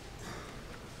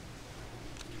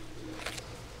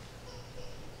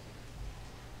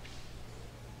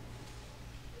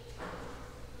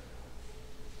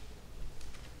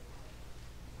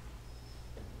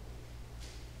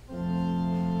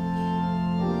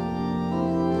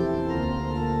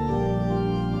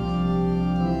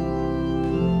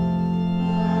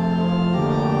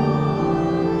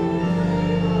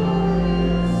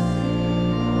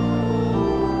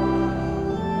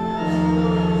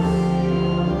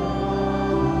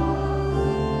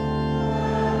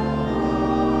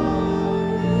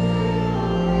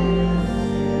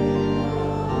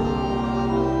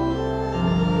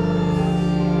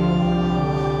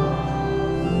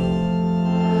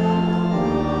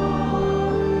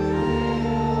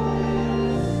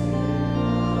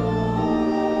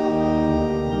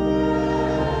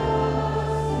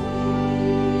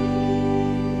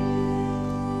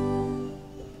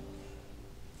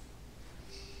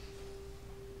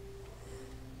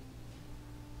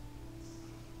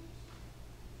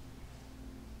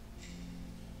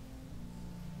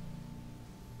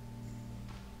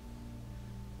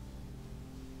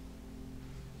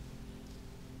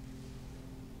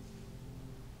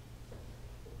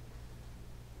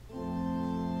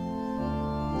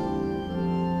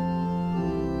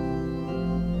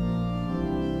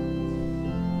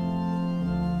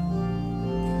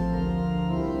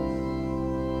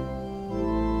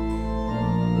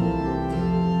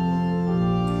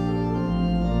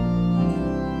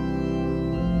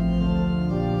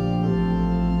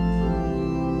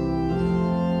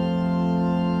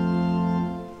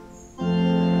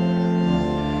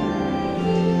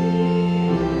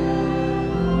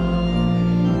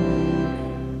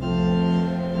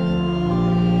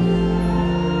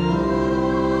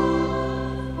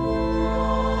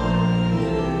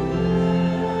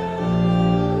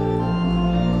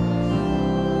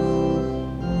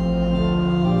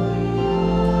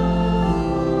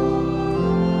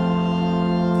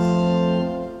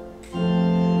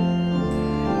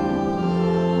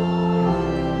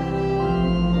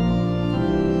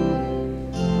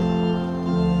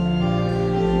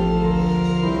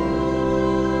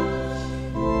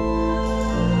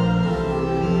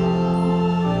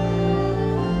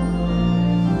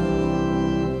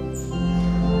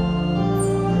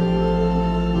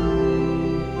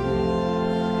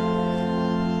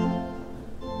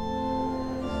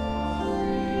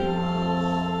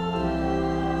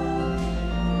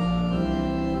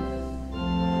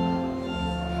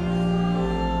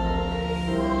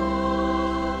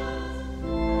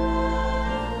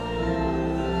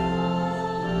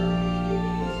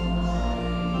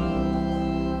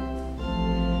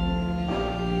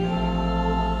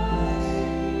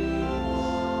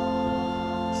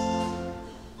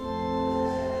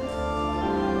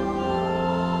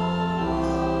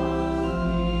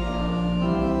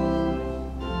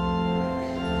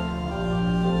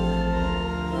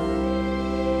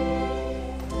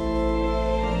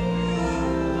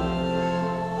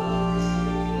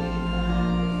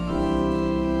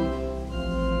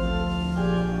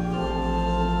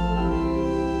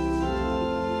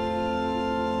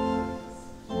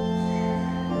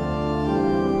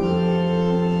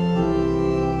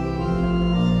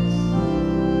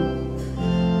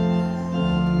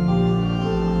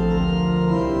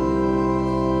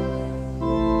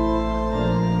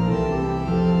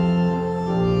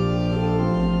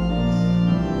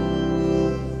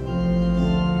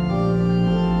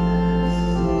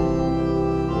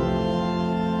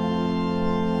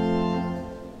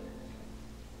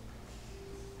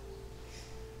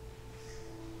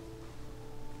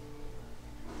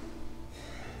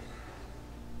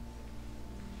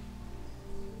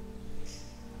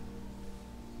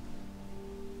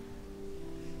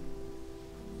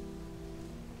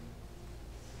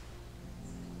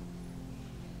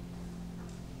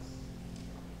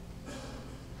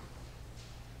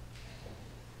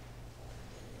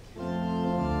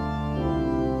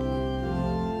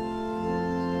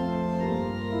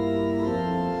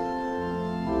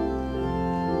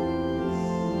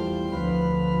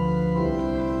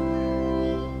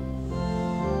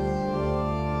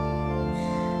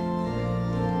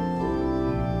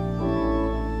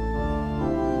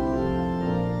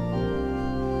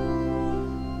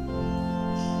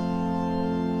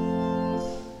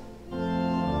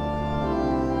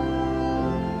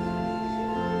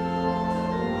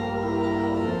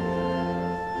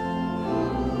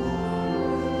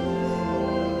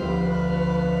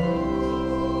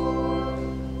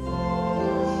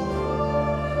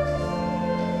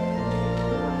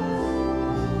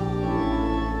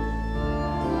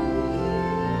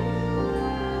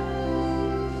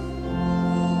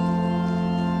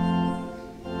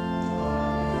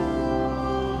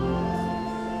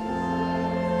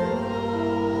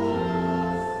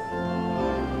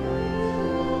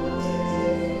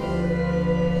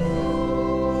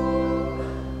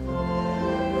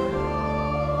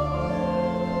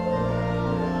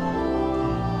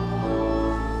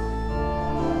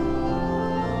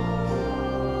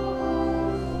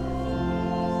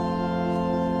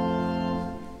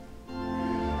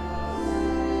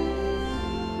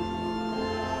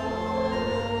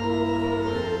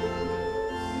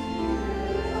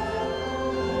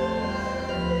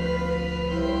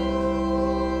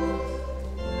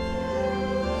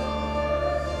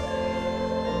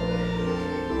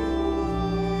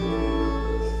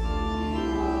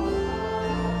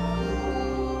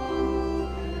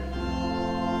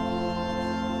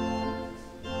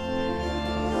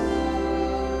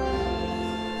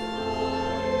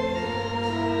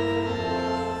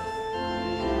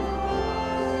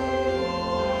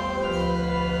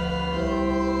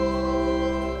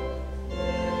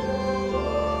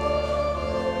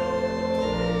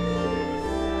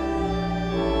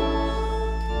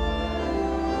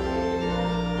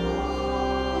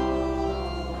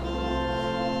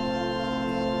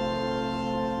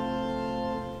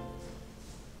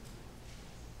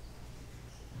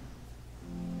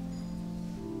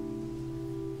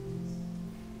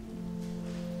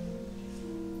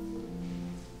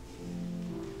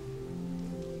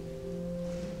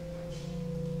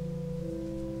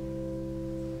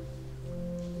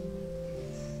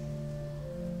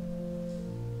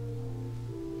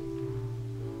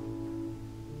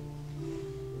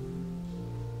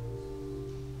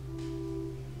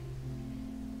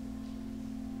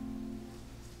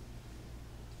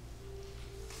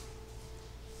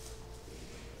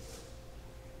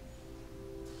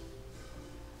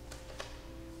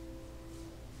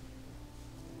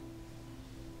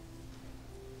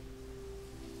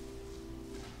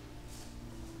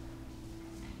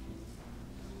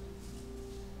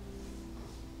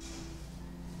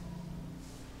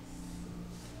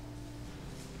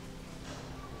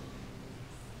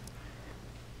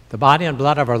 the body and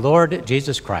blood of our Lord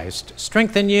Jesus Christ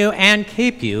strengthen you and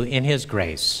keep you in his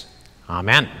grace.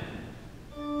 Amen.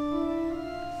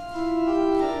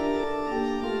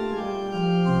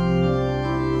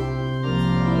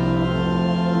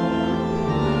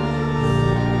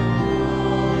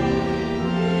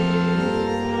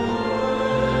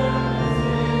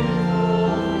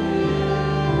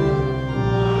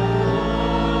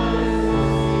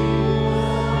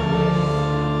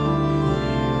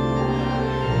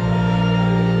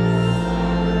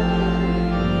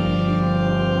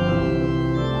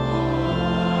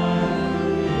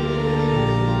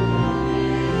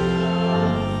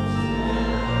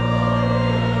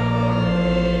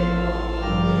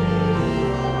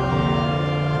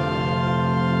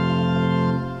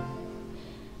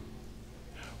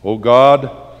 O God,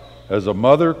 as a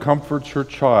mother comforts her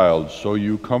child, so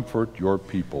you comfort your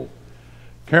people,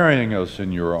 carrying us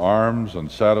in your arms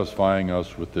and satisfying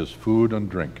us with this food and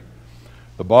drink,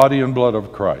 the body and blood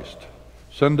of Christ.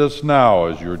 Send us now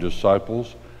as your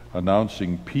disciples,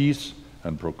 announcing peace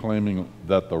and proclaiming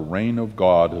that the reign of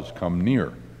God has come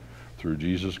near, through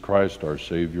Jesus Christ, our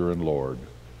Savior and Lord.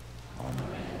 Amen.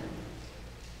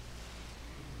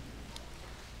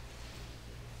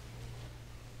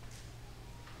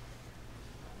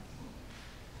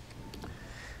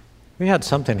 We had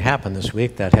something happen this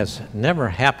week that has never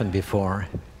happened before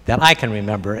that I can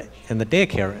remember in the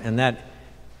daycare, and that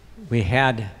we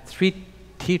had 3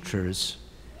 teachers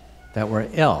that were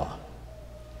ill.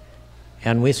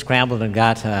 And we scrambled and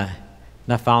got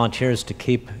enough volunteers to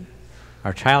keep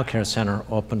our child care center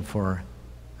open for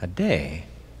a day.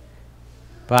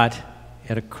 But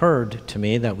it occurred to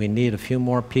me that we need a few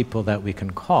more people that we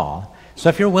can call. So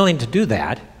if you're willing to do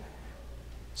that,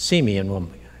 see me and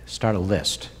we'll start a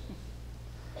list.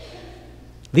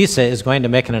 Lisa is going to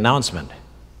make an announcement.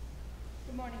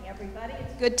 Good morning, everybody.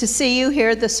 It's good to see you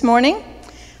here this morning.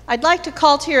 I'd like to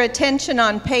call to your attention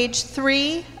on page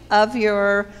 3 of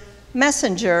your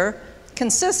messenger,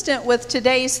 consistent with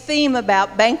today's theme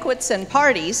about banquets and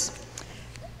parties.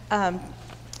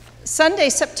 Sunday,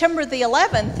 September the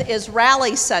 11th, is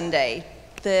Rally Sunday,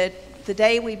 the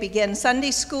day we begin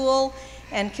Sunday school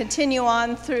and continue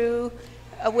on through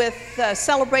with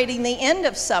celebrating the end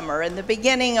of summer and the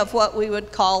beginning of what we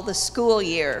would call the school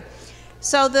year.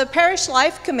 So the Parish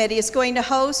Life Committee is going to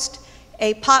host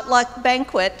a potluck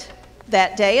banquet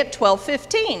that day at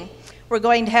 12:15. We're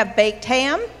going to have baked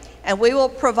ham, and we will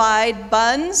provide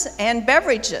buns and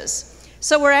beverages.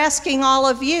 So we're asking all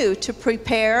of you to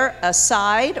prepare a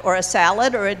side or a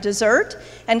salad or a dessert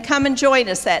and come and join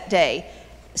us that day.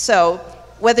 So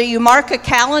whether you mark a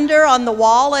calendar on the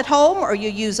wall at home or you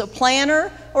use a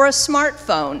planner or a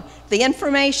smartphone, the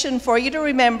information for you to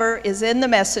remember is in the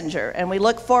messenger, and we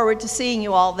look forward to seeing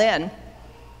you all then.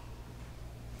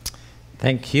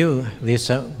 Thank you,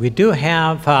 Lisa. We do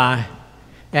have,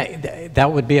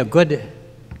 that would be a good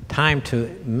time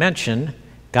to mention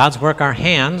God's Work Our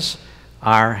Hands,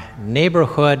 our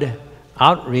neighborhood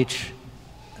outreach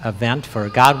event for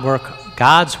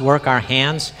God's Work Our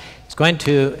Hands. It's going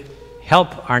to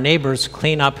help our neighbors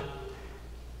clean up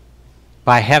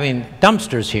by having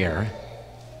dumpsters here.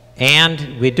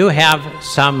 And we do have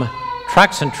some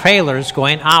trucks and trailers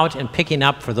going out and picking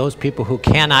up for those people who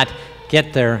cannot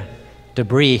get their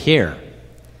debris here.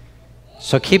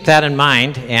 So keep that in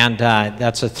mind, and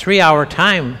that's a 3-hour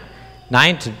time,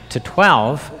 9 to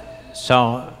 12,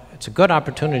 so it's a good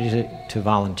opportunity to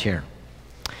volunteer.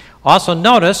 Also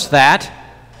notice that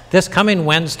this coming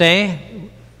Wednesday,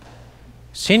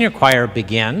 senior choir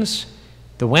begins.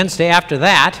 The Wednesday after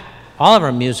that, all of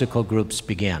our musical groups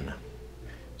begin.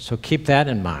 So keep that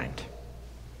in mind.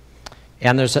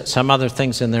 And there's some other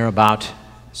things in there about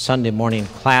Sunday morning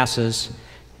classes,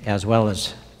 as well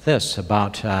as this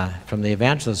about, from the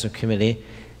Evangelism Committee,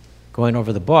 going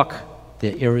over the book,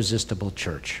 The Irresistible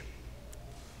Church.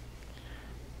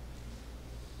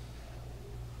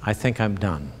 I think I'm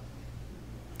done.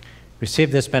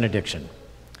 Receive this benediction.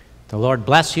 The Lord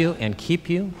bless you and keep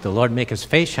you. The Lord make his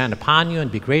face shine upon you and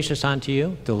be gracious unto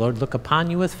you. The Lord look upon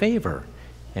you with favor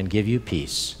and give you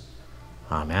peace.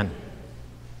 Amen.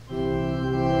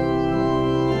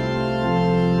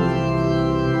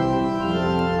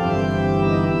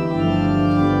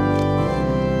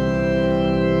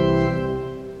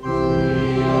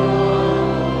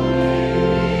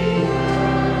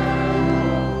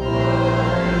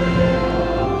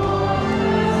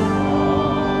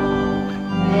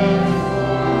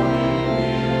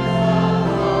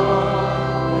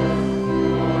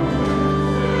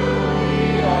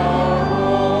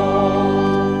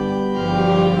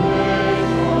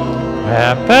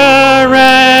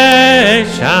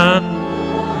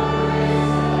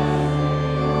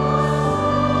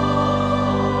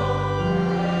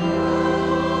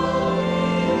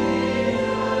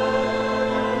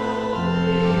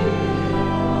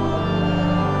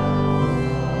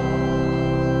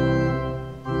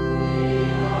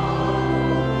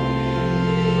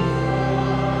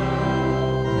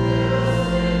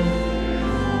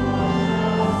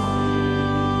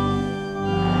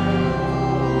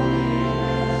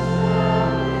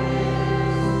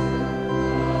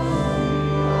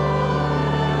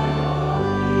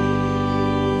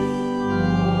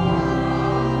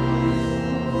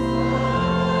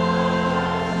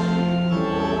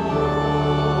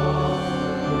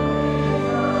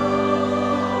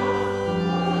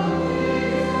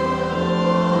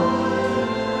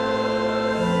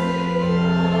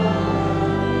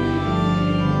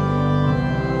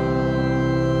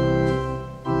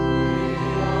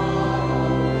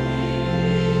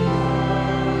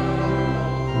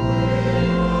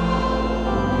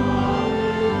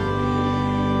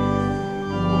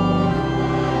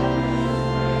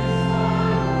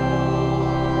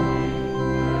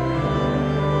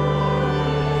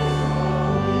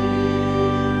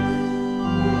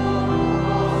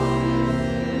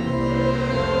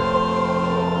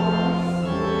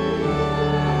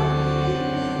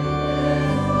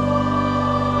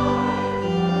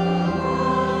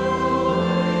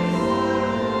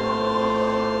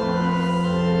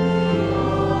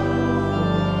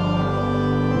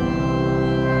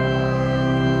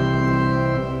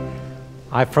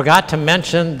 I forgot to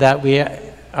mention that we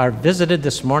are visited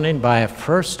this morning by a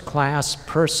first-class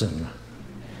person,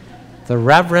 the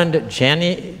Reverend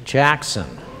Jenny Jackson.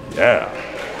 Yeah.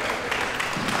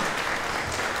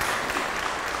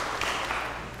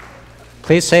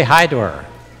 Please say hi to her.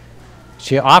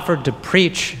 She offered to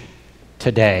preach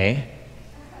today,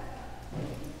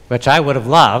 which I would have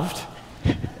loved,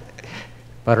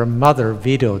 but her mother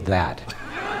vetoed that.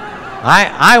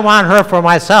 I want her for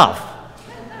myself.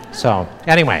 So,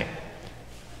 anyway,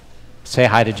 say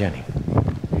hi to Jenny.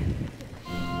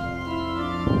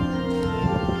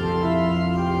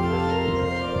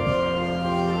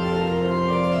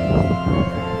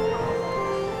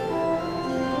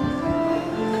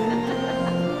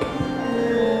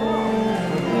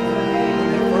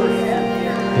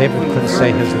 David couldn't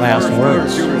say his last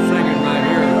words.